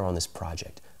together on this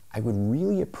project. I would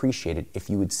really appreciate it if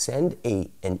you would send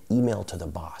an email to the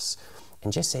boss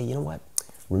and just say, you know what?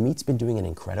 Ramit's been doing an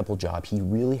incredible job. He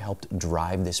really helped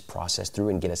drive this process through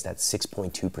and get us that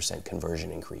 6.2%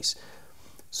 conversion increase.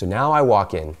 So now I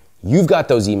walk in, you've got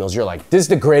those emails, you're like, this is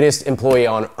the greatest employee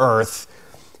on earth.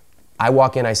 I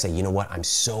walk in, I say, you know what, I'm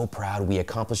so proud. We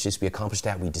accomplished this, we accomplished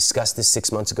that. We discussed this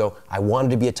 6 months ago. I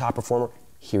wanted to be a top performer.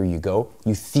 Here you go.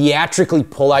 You theatrically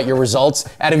pull out your results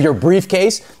out of your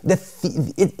briefcase.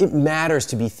 It matters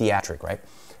to be theatric, right?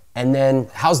 And then,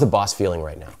 how's the boss feeling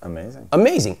right now? Amazing.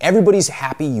 Amazing. Everybody's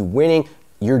happy, you winning.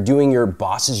 you're doing your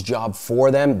boss's job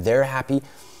for them, they're happy.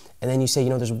 And then you say,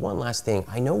 there's one last thing.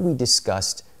 I know we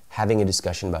discussed having a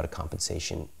discussion about a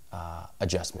compensation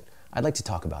adjustment. I'd like to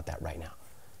talk about that right now.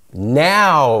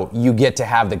 Now you get to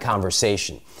have the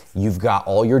conversation. You've got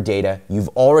all your data. You've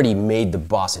already made the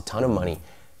boss a ton of money.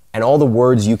 And all the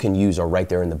words you can use are right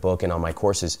there in the book and on my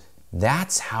courses.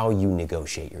 That's how you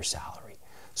negotiate your salary.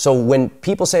 So when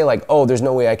people say like, oh, there's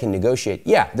no way I can negotiate.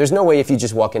 Yeah, there's no way if you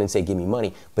just walk in and say, give me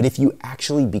money. But if you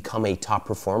actually become a top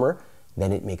performer,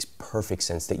 then it makes perfect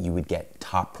sense that you would get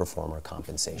top performer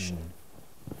compensation.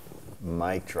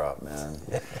 Mic drop, man.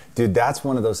 Dude, that's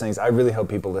one of those things. I really hope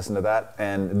people listen to that.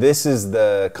 And this is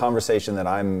the conversation that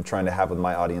I'm trying to have with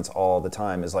my audience all the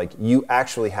time, is like, you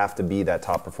actually have to be that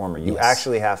top performer. You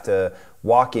actually have to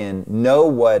walk in, know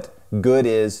what good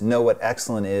is, know what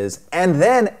excellent is, and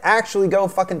then actually go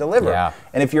fucking deliver. Yeah.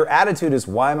 And if your attitude is,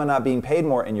 why am I not being paid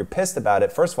more, and you're pissed about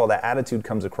it, first of all, that attitude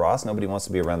comes across. Nobody wants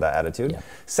to be around that attitude. Yeah.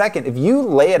 Second, if you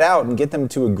lay it out and get them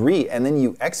to agree and then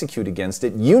you execute against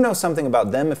it, you know something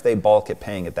about them if they balk at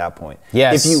paying at that point.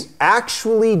 Yes. If you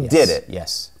actually did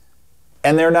it,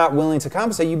 and they're not willing to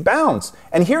compensate, you bounce.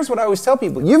 And here's what I always tell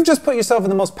people. You've just put yourself in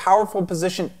the most powerful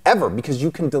position ever because you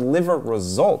can deliver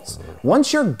results.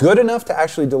 Once you're good enough to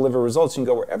actually deliver results, you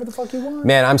can go wherever the fuck you want.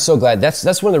 Man, I'm so glad.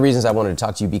 That's one of the reasons I wanted to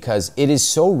talk to you, because it is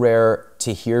so rare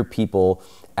to hear people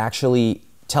actually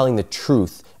telling the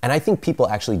truth. And I think people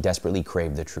actually desperately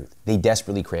crave the truth. They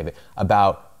desperately crave it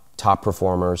about top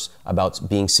performers, about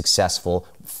being successful,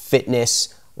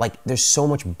 fitness. Like, there's so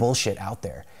much bullshit out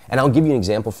there. And I'll give you an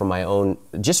example from my own.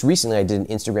 Just recently, I did an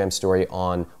Instagram story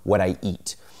on what I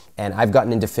eat. And I've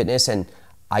gotten into fitness, and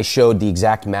I showed the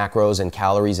exact macros and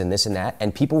calories and this and that.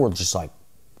 And people were just like,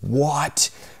 what?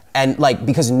 And like,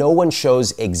 because no one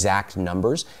shows exact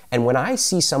numbers. And when I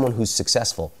see someone who's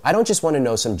successful, I don't just want to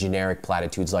know some generic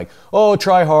platitudes like, oh,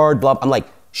 try hard, blah. I'm like,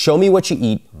 show me what you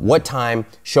eat, what time,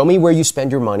 show me where you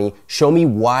spend your money, show me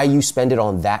why you spend it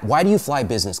on that. Why do you fly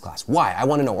business class? Why? I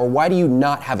want to know. Or why do you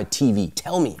not have a TV?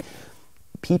 Tell me.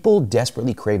 People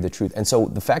desperately crave the truth. And so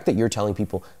the fact that you're telling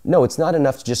people, no, it's not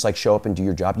enough to just like show up and do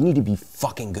your job. You need to be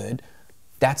fucking good.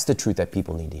 That's the truth that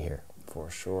people need to hear. For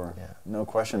sure. Yeah. No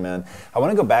question, man. I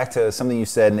want to go back to something you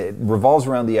said, and it revolves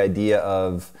around the idea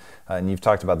of, and you've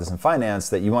talked about this in finance,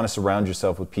 that you want to surround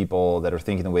yourself with people that are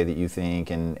thinking the way that you think.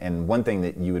 And one thing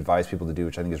that you advise people to do,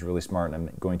 which I think is really smart, and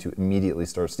I'm going to immediately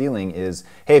start stealing, is,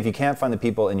 hey, if you can't find the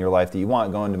people in your life that you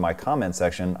want, go into my comment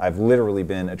section. I've literally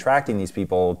been attracting these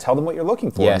people. Tell them what you're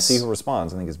looking for and see who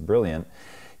responds. I think it's brilliant.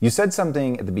 You said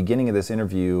something at the beginning of this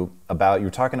interview about, you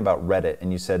were talking about Reddit,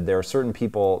 and you said there are certain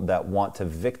people that want to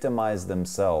victimize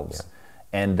themselves. Yeah.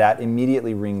 And that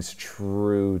immediately rings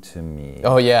true to me.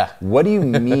 Oh yeah. What do you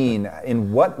mean?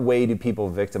 In what way do people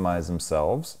victimize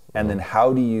themselves? And then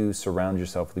how do you surround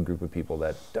yourself with a group of people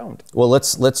that don't? Well,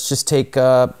 let's just take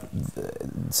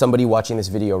somebody watching this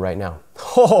video right now.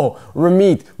 Oh,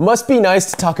 Ramit, must be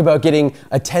nice to talk about getting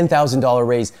a $10,000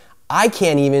 raise. I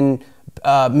can't even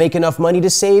make enough money to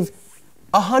save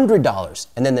 $100.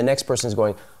 And then the next person is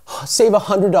going, oh, save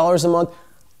 $100 a month?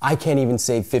 I can't even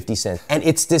save 50 cents. And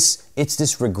it's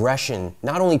this regression,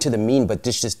 not only to the mean, but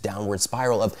this downward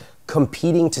spiral of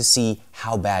competing to see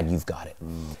how bad you've got it.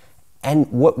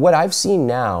 And what I've seen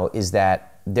now is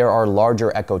that there are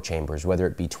larger echo chambers, whether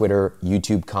it be Twitter,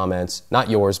 YouTube comments, not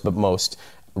yours, but most,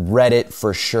 Reddit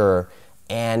for sure.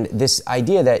 And this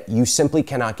idea that you simply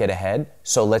cannot get ahead,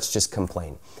 so let's just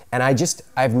complain. And I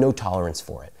have no tolerance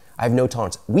for it. I have no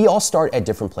tolerance. We all start at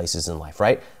different places in life,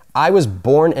 right? I was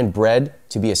born and bred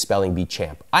to be a spelling bee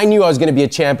champ. I knew I was gonna be a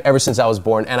champ ever since I was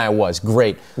born, and I was,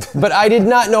 great. But I did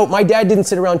not know, my dad didn't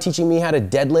sit around teaching me how to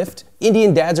deadlift.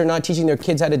 Indian dads are not teaching their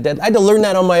kids how to deadlift. I had to learn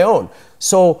that on my own.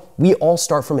 So we all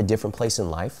start from a different place in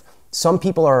life. Some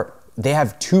people they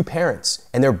have two parents,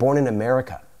 and they're born in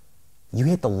America. You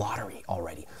hit the lottery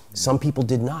already. Some people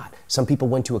did not. Some people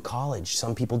went to a college,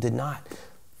 some people did not.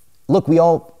 Look, we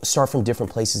all start from different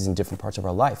places in different parts of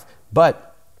our life, but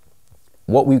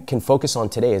what we can focus on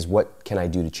today is what can I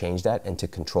do to change that and to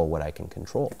control what I can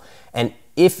control. And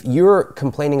if you're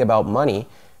complaining about money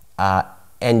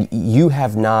and you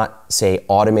have not, say,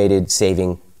 automated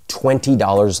saving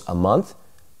 $20 a month,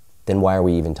 then why are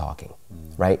we even talking,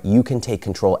 right? You can take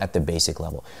control at the basic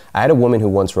level. I had a woman who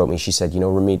once wrote me, she said, you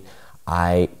know, Ramit,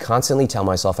 I constantly tell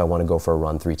myself I want to go for a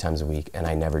run 3 times a week, and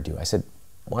I never do. I said,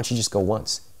 why don't you just go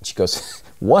once? And she goes,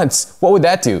 once? What would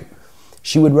that do?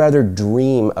 She would rather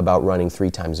dream about running 3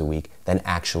 times a week than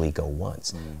actually go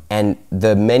once. And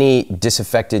the many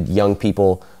disaffected young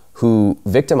people who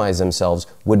victimize themselves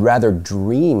would rather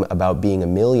dream about being a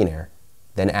millionaire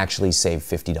than actually save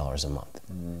 $50 a month.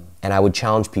 And I would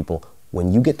challenge people,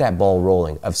 when you get that ball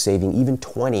rolling of saving even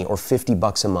 20 or 50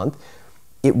 bucks a month,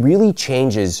 it really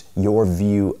changes your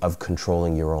view of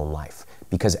controlling your own life.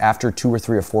 Because after 2 or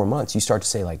 3 or 4 months, you start to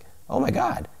say like, oh my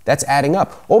God, that's adding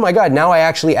up. Oh my God, now I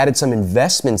actually added some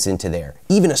investments into there,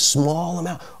 even a small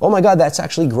amount. Oh my God, that's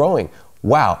actually growing.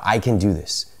 Wow, I can do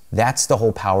this. That's the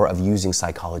whole power of using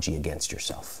psychology against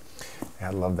yourself. I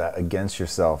love that, against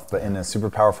yourself, but in a super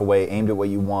powerful way, aimed at what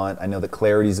you want. I know that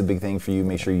clarity is a big thing for you.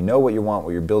 Make sure you know what you want,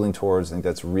 what you're building towards. I think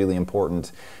that's really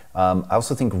important. I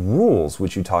also think rules,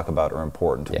 which you talk about, are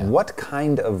important. Yeah. What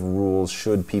kind of rules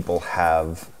should people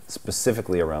have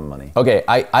specifically around money? Okay,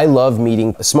 I love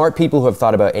meeting smart people who have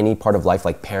thought about any part of life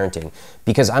like parenting,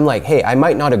 because I'm like, hey, I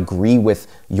might not agree with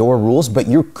your rules, but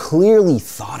you're clearly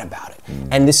thought about it.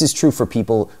 And this is true for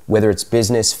people, whether it's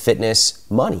business, fitness,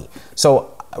 money.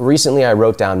 So recently I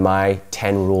wrote down my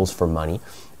 10 rules for money.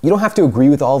 You don't have to agree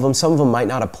with all of them. Some of them might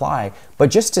not apply, but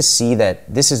just to see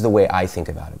that this is the way I think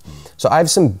about it. So I have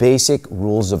some basic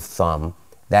rules of thumb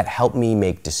that help me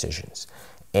make decisions.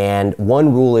 And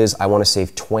one rule is I want to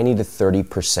save 20 to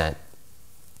 30%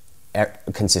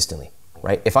 consistently,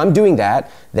 right? If I'm doing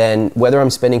that, then whether I'm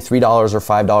spending $3 or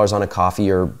 $5 on a coffee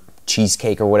or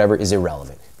cheesecake or whatever is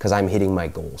irrelevant, because I'm hitting my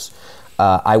goals.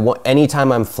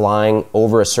 Anytime I'm flying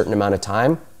over a certain amount of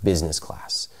time, business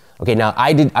class. Okay, now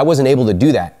I wasn't able to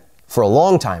do that for a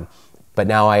long time, but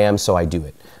now I am, so I do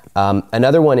it.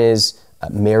 Another one is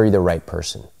marry the right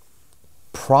person.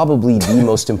 Probably the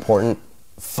most important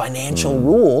financial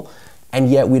rule, and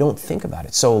yet we don't think about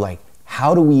it. So like,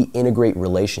 how do we integrate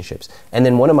relationships? And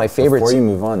then one of my favorites— Before you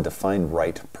move on, define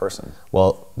right person.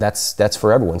 Well, that's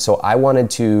for everyone. So I wanted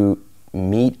to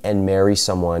meet and marry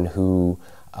someone who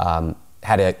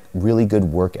had a really good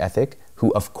work ethic,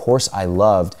 who of course I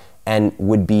loved, and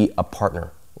would be a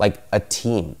partner, like a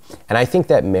team. And I think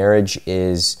that marriage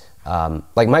is,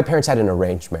 like my parents had an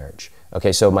arranged marriage.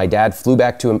 Okay, so my dad flew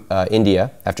back to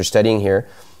India after studying here.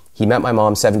 He met my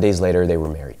mom, 7 days later, they were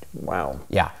married. Wow.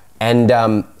 Yeah, and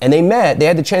they met, they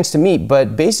had the chance to meet,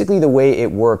 but basically the way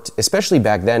it worked, especially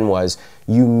back then, was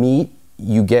you meet,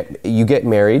 you get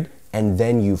married, and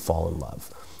then you fall in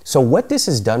love. So what this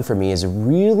has done for me is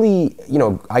really,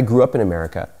 I grew up in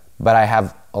America, but I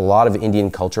have a lot of Indian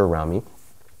culture around me.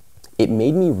 It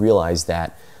made me realize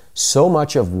that so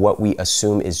much of what we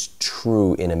assume is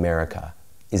true in America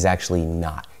is actually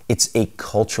not. It's a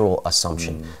cultural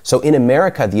assumption. So in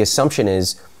America, the assumption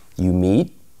is you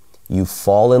meet, you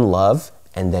fall in love,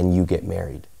 and then you get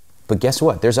married. But guess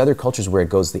what? There's other cultures where it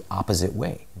goes the opposite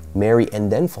way. Marry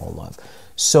and then fall in love.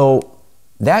 So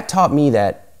that taught me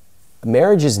that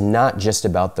marriage is not just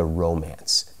about the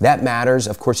romance. That matters.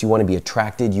 Of course, you want to be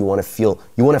attracted. You want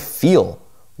to feel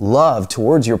love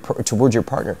towards your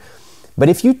partner. But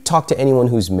if you talk to anyone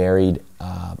who's married,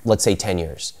 let's say 10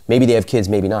 years, maybe they have kids,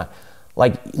 maybe not.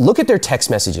 Like, look at their text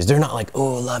messages. They're not like,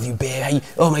 oh, love you, babe.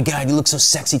 Oh my God, you look so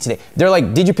sexy today. They're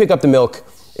like, did you pick up the milk?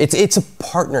 It's a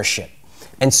partnership.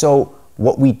 And so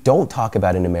what we don't talk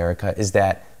about in America is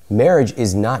that marriage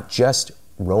is not just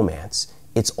romance.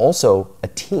 It's also a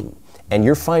team. And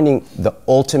you're finding the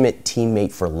ultimate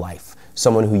teammate for life.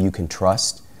 Someone who you can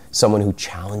trust, someone who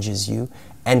challenges you.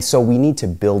 And so we need to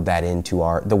build that into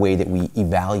the way that we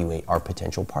evaluate our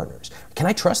potential partners. Can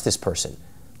I trust this person?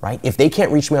 Right? If they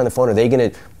can't reach me on the phone, are they going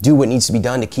to do what needs to be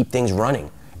done to keep things running?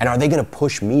 And are they going to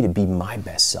push me to be my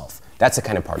best self? That's the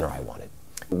kind of partner I wanted.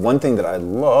 One thing that I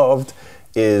loved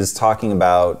is talking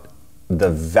about the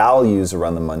values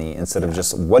around the money instead of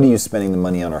just what are you spending the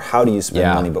money on or how do you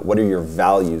spend money, but what are your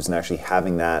values, and actually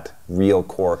having that real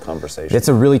core conversation. It's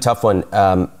a really tough one.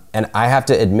 And I have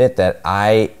to admit that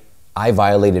I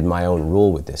violated my own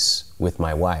rule with this, with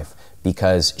my wife,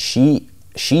 because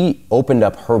she opened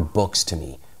up her books to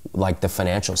me, like the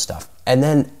financial stuff. And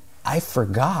then I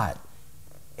forgot,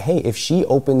 hey, if she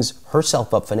opens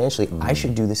herself up financially, I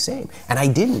should do the same. And I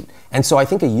didn't. And so I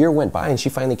think a year went by and she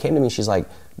finally came to me, she's like,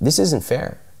 this isn't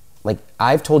fair. Like,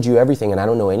 I've told you everything and I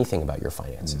don't know anything about your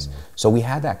finances. So we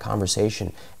had that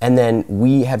conversation. And then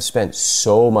we have spent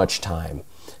so much time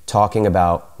talking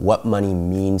about what money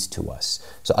means to us.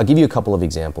 So I'll give you a couple of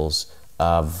examples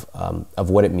of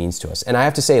what it means to us. And I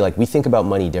have to say, like, we think about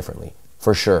money differently,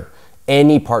 for sure.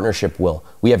 Any partnership will.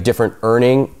 We have different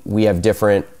earning, we have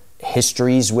different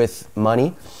histories with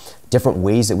money, different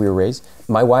ways that we were raised.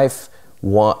 My wife,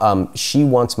 she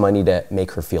wants money to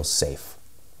make her feel safe.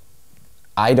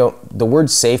 The word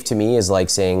safe to me is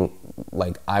like saying,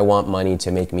 like, I want money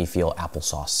to make me feel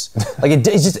applesauce. Like,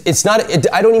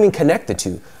 I don't even connect the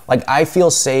two. Like, I feel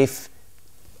safe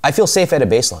at a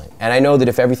baseline. And I know that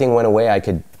if everything went away, I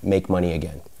could make money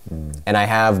again. And I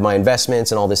have my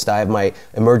investments and all this stuff. I have my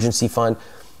emergency fund.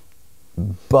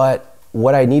 But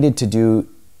what I needed to do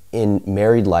in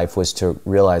married life was to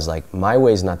realize like my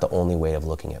way is not the only way of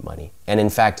looking at money. And in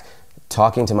fact,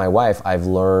 talking to my wife, I've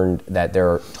learned that there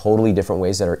are totally different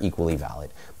ways that are equally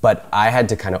valid. But I had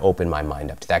to kind of open my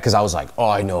mind up to that because I was like, oh,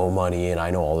 I know money and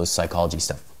I know all this psychology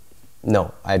stuff.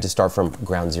 No, I had to start from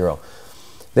ground zero.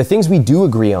 The things we do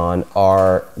agree on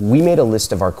are, we made a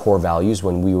list of our core values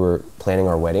when we were planning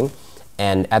our wedding.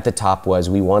 And at the top was,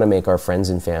 we want to make our friends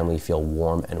and family feel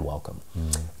warm and welcome.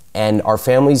 And our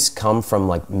families come from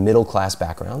like middle class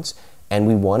backgrounds, and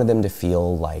we wanted them to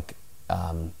feel like,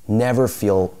 never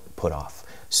feel put off.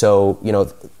 So, you know,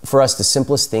 for us, the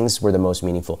simplest things were the most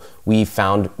meaningful. We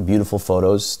found beautiful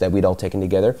photos that we'd all taken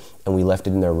together, and we left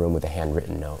it in their room with a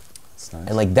handwritten note. That's nice.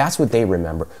 And like, that's what they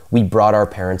remember. We brought our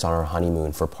parents on our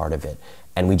honeymoon for part of it.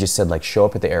 And we just said like, show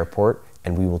up at the airport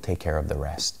and we will take care of the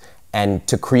rest. And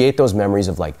to create those memories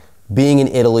of like being in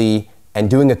Italy and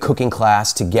doing a cooking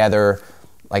class together,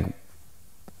 like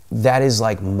that is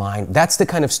like mine. That's the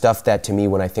kind of stuff that to me,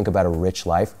 when I think about a rich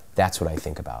life, that's what I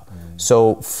think about.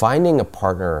 So finding a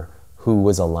partner who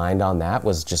was aligned on that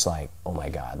was just like, oh my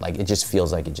God, like it just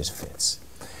feels like it just fits.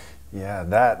 Yeah,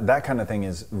 that kind of thing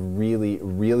is really,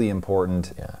 really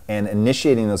important. Yeah. And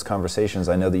initiating those conversations,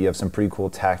 I know that you have some pretty cool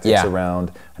tactics around.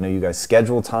 I know you guys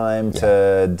schedule time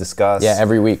to discuss. Yeah,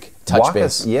 every week, touch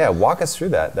base. Walk us through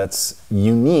that. That's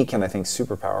unique and I think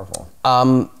super powerful.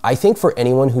 I think for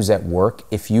anyone who's at work,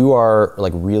 if you are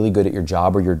like really good at your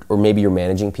job, or maybe you're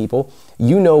managing people,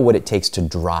 you know what it takes to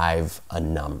drive a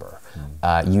number.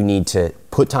 You need to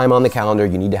put time on the calendar.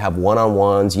 You need to have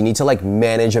one-on-ones. You need to like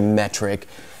manage a metric.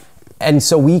 And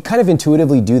so we kind of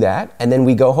intuitively do that, and then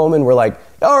we go home and we're like,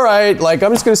 all right, like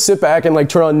I'm just gonna sit back and like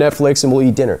turn on Netflix and we'll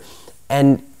eat dinner.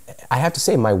 And I have to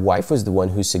say, my wife was the one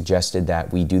who suggested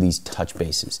that we do these touch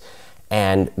bases.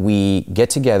 And we get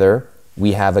together,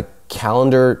 we have a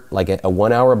calendar, like a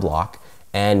 1 hour block,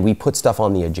 and we put stuff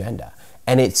on the agenda.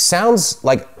 And it sounds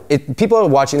like, people are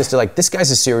watching this, they're like, this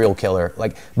guy's a serial killer.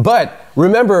 Like, but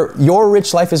remember, your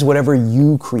rich life is whatever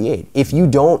you create. If you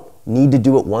don't need to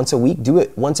do it once a week, do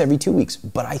it once every 2 weeks.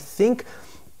 But I think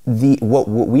what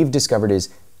we've discovered is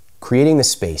creating the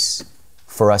space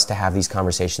for us to have these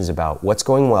conversations about what's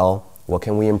going well, what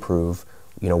can we improve,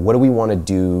 you know, what do we want to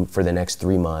do for the next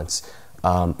 3 months,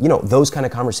 you know, those kind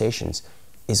of conversations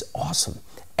is awesome.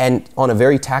 And on a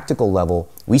very tactical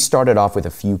level, we started off with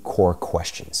a few core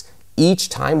questions. Each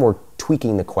time we're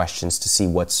tweaking the questions to see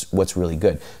what's really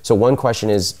good. So one question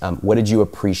is, what did you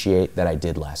appreciate that I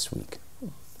did last week?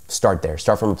 Start there,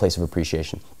 start from a place of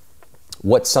appreciation.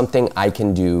 What's something I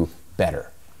can do better?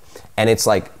 And it's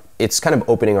like, it's kind of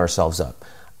opening ourselves up.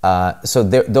 So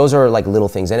those are like little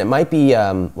things. And it might be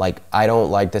like, I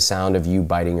don't like the sound of you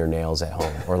biting your nails at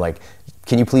home. Or like,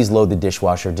 can you please load the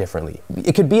dishwasher differently?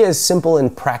 It could be as simple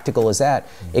and practical as that.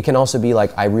 It can also be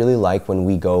like, I really like when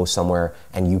we go somewhere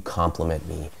and you compliment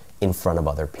me in front of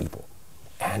other people.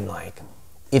 And like,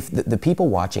 if the people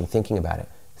watching, thinking about it,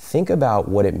 think about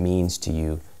what it means to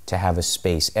you to have a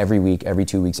space every week, every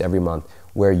 2 weeks, every month,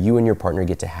 where you and your partner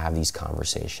get to have these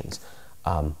conversations.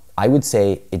 I would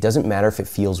say it doesn't matter if it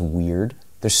feels weird.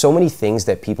 There's so many things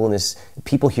that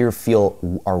people here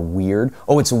feel are weird.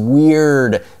 Oh, it's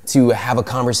weird to have a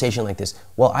conversation like this.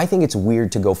 Well, I think it's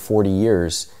weird to go 40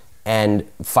 years and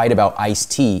fight about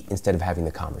iced tea instead of having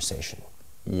the conversation.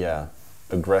 Yeah,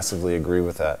 aggressively agree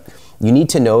with that. You need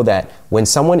to know that when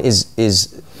someone is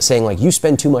saying like, you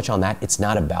spend too much on that, it's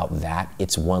not about that,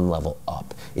 it's one level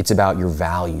up. It's about your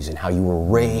values and how you were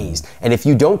raised. And if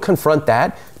you don't confront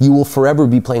that, you will forever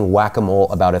be playing whack-a-mole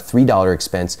about a $3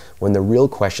 expense when the real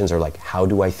questions are like, how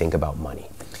do I think about money?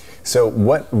 So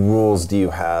what rules do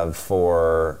you have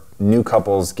for new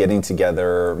couples getting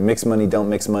together, mix money, don't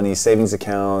mix money, savings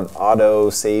account, auto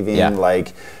saving,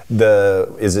 like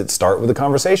is it start with a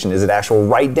conversation? Is it actual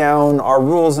write down our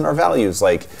rules and our values?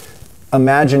 Like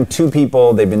imagine two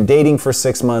people, they've been dating for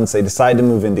 6 months, they decide to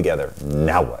move in together.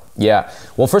 Now what? Yeah,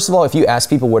 well, first of all, if you ask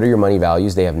people what are your money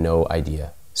values, they have no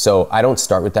idea. So I don't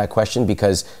start with that question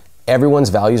because everyone's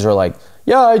values are like,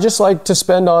 yeah, I just like to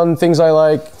spend on things I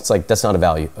like. It's like, that's not a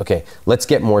value. Okay, let's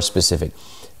get more specific.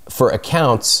 For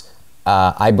accounts,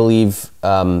 I believe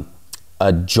a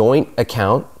joint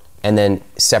account and then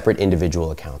separate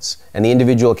individual accounts. And the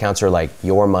individual accounts are like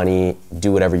your money,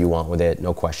 do whatever you want with it,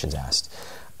 no questions asked.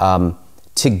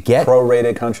 To get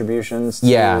prorated contributions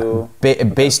to...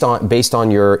 based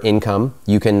on your income,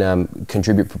 you can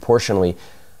contribute proportionally.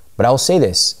 But I'll say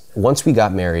this, once we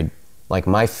got married, like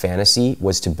my fantasy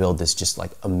was to build this just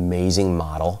like amazing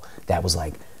model that was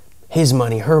like his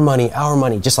money, her money, our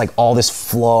money, just like all this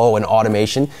flow and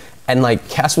automation. And like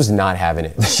Cass was not having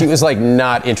it. She was like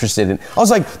not interested in. I was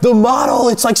like, the model,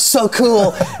 it's like so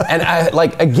cool. And I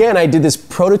like, again, I did this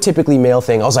prototypically male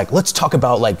thing. I was like, let's talk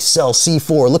about like cell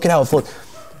C4. Look at how it flows.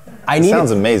 It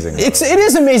sounds amazing. It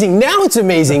is amazing. Now it's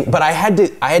amazing. But I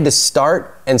had to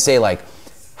start and say like,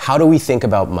 how do we think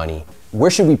about money? Where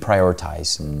should we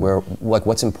prioritize? Where, like,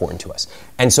 what's important to us?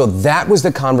 And so that was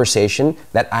the conversation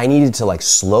that I needed to like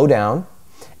slow down.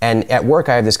 And at work,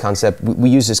 I have this concept, we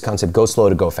use this concept, go slow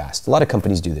to go fast. A lot of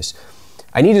companies do this.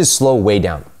 I needed to slow way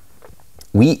down.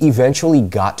 We eventually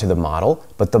got to the model,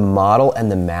 but the model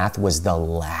and the math was the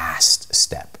last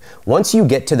step. Once you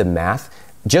get to the math,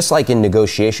 just like in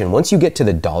negotiation, once you get to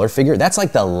the dollar figure, that's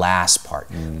like the last part.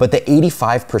 But the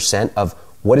 85% of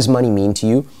what does money mean to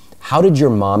you? How did your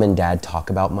mom and dad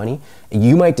talk about money?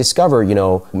 You might discover, you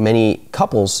know, many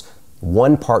couples,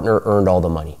 one partner earned all the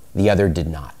money, the other did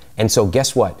not. And so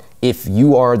guess what? If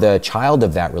you are the child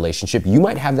of that relationship, you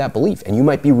might have that belief and you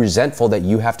might be resentful that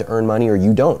you have to earn money or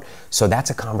you don't. So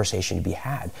that's a conversation to be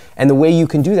had. And the way you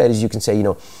can do that is you can say, you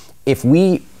know, if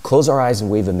we close our eyes and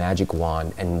wave a magic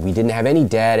wand and we didn't have any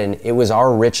debt and it was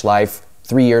our rich life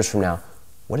 3 years from now,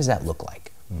 what does that look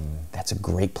like? That's a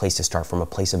great place to start, from a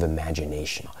place of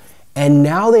imagination. And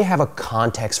now they have a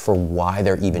context for why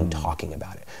they're even talking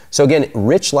about it. So again,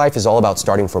 rich life is all about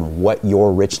starting from what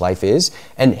your rich life is.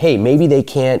 And hey, maybe they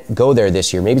can't go there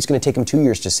this year. Maybe it's going to take them 2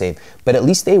 years to save. But at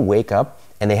least they wake up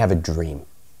and they have a dream.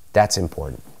 That's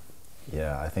important.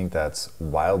 Yeah, I think that's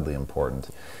wildly important.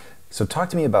 So talk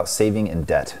to me about saving and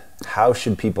debt. How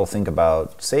should people think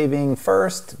about saving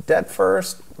first, debt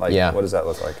first? Like, what does that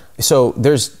look like? So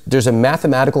there's a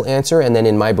mathematical answer, and then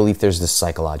in my belief, there's the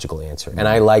psychological answer. And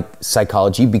I like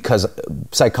psychology because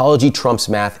psychology trumps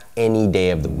math any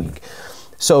day of the week.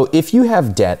 So if you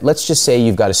have debt, let's just say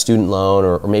you've got a student loan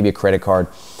or maybe a credit card,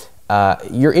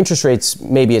 your interest rates,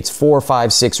 maybe it's 4,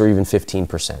 5, 6, or even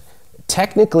 15%.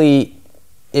 Technically,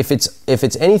 if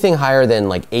it's anything higher than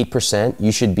like 8%,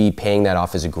 you should be paying that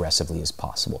off as aggressively as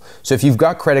possible. So if you've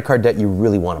got credit card debt, you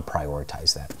really want to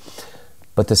prioritize that.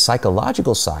 But the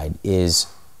psychological side is,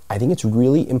 I think it's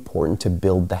really important to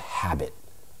build the habit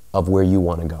of where you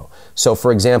want to go. So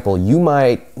for example, you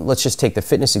might, let's just take the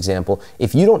fitness example.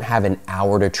 If you don't have an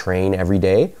hour to train every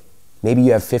day, maybe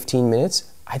you have 15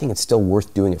 minutes. I think it's still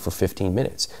worth doing it for 15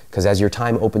 minutes, because as your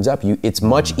time opens up, it's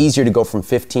much easier to go from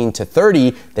 15 to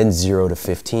 30 than 0 to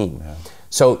 15. Yeah.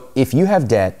 So if you have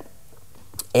debt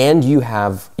and you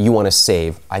want to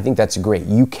save, I think that's great.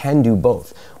 You can do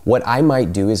both. What I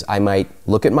might do is I might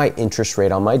look at my interest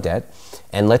rate on my debt,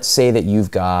 and let's say that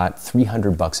you've got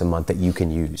 $300 a month that you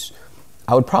can use.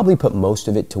 I would probably put most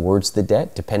of it towards the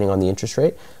debt, depending on the interest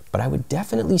rate, but I would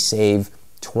definitely save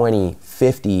 $20,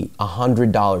 $50,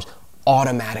 $100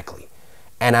 automatically.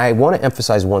 And I want to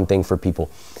emphasize one thing for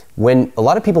people. When a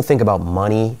lot of people think about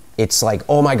money, it's like,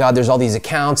 oh my God, there's all these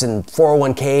accounts and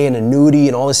 401k and annuity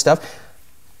and all this stuff.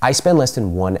 I spend less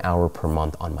than 1 hour per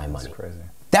month on my money. That's crazy.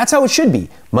 That's how it should be.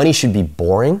 Money should be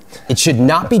boring. It should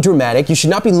not be dramatic. You should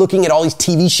not be looking at all these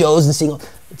TV shows and seeing,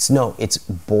 it's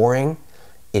boring.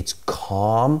 It's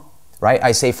calm, right?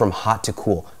 I say from hot to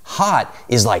cool. Hot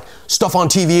is like stuff on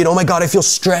TV and oh my God, I feel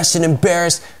stressed and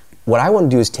embarrassed. What I want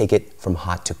to do is take it from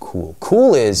hot to cool.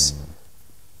 Cool is,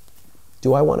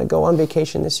 do I want to go on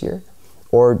vacation this year?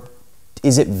 Or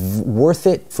is it worth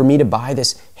it for me to buy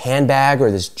this handbag or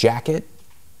this jacket?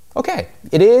 Okay,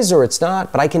 it is or it's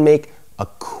not, but I can make a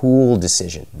cool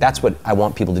decision. That's what I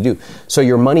want people to do. So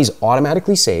your money's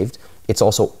automatically saved. It's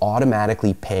also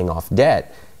automatically paying off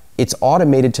debt. It's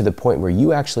automated to the point where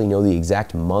you actually know the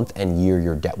exact month and year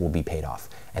your debt will be paid off.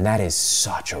 And that is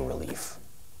such a relief.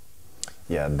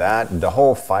 Yeah, the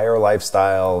whole FIRE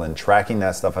lifestyle and tracking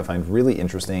that stuff I find really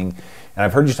interesting. And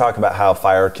I've heard you talk about how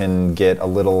FIRE can get a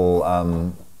little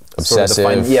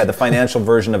obsessive. The financial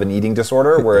version of an eating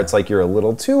disorder, where it's like you're a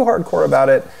little too hardcore about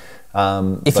it.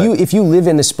 If you live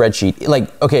in the spreadsheet,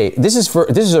 like, okay, this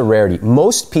is a rarity.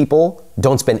 Most people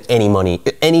don't spend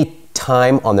any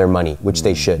time on their money, which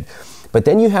they should. But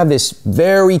then you have this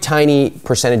very tiny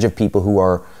percentage of people who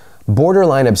are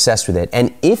borderline obsessed with it.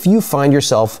 And if you find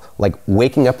yourself like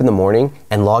waking up in the morning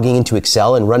and logging into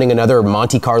Excel and running another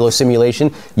Monte Carlo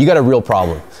simulation, you got a real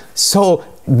problem. So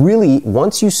really,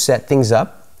 once you set things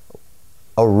up,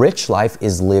 a rich life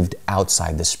is lived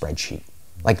outside the spreadsheet.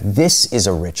 Like, this is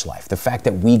a rich life. The fact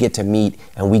that we get to meet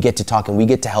and we get to talk and we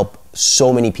get to help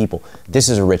so many people, this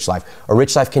is a rich life. A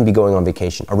rich life can be going on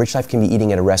vacation. A rich life can be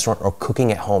eating at a restaurant or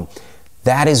cooking at home.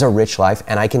 That is a rich life.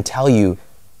 And I can tell you,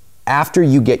 after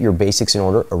you get your basics in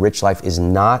order, a rich life is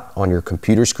not on your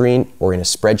computer screen or in a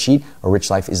spreadsheet. A rich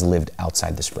life is lived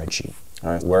outside the spreadsheet.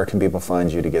 All right, where can people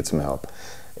find you to get some help?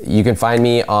 You can find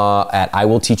me at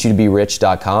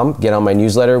iwillteachyoutoberich.com. Get on my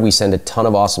newsletter. We send a ton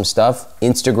of awesome stuff.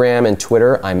 Instagram and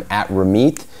Twitter, I'm at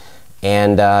Ramit.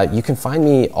 And you can find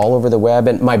me all over the web.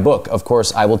 And my book, of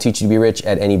course, I Will Teach You to Be Rich,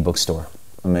 at any bookstore.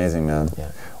 Amazing, man.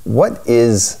 Yeah. What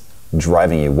is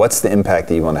driving you? What's the impact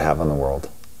that you want to have on the world?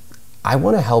 I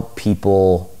want to help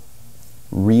people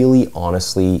really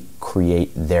honestly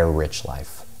create their rich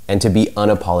life and to be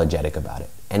unapologetic about it.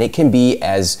 And it can be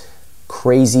as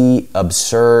crazy,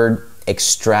 absurd,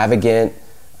 extravagant,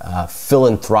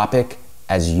 philanthropic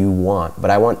as you want. But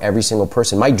I want every single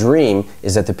person. My dream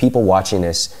is that the people watching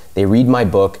this, they read my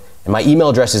book, and my email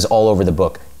address is all over the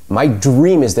book. My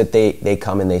dream is that they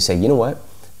come and they say, you know what?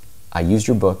 I used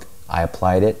your book, I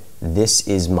applied it, this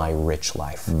is my rich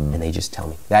life. And they just tell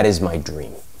me. That is my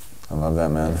dream. I love that,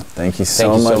 man. Thank you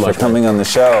so much for coming on the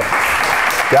show.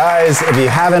 Guys, if you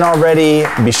haven't already,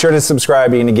 be sure to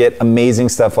subscribe. You're going to get amazing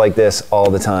stuff like this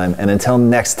all the time. And until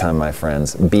next time, my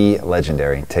friends, be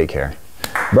legendary. Take care.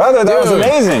 Brother, that was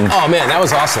amazing. Oh, man, that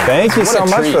was awesome. Thank you so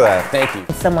much for that. Thank you.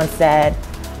 Someone said,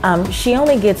 she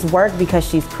only gets work because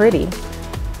she's pretty.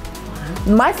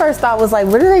 My first thought was like,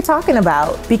 what are they talking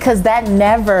about? Because that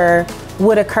never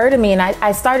would occur to me. And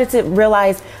I started to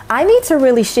realize I need to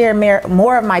really share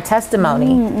more of my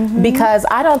testimony because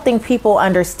I don't think people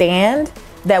understand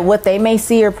that what they may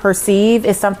see or perceive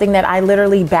is something that I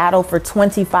literally battled for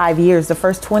 25 years, the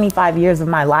first 25 years of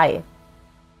my life.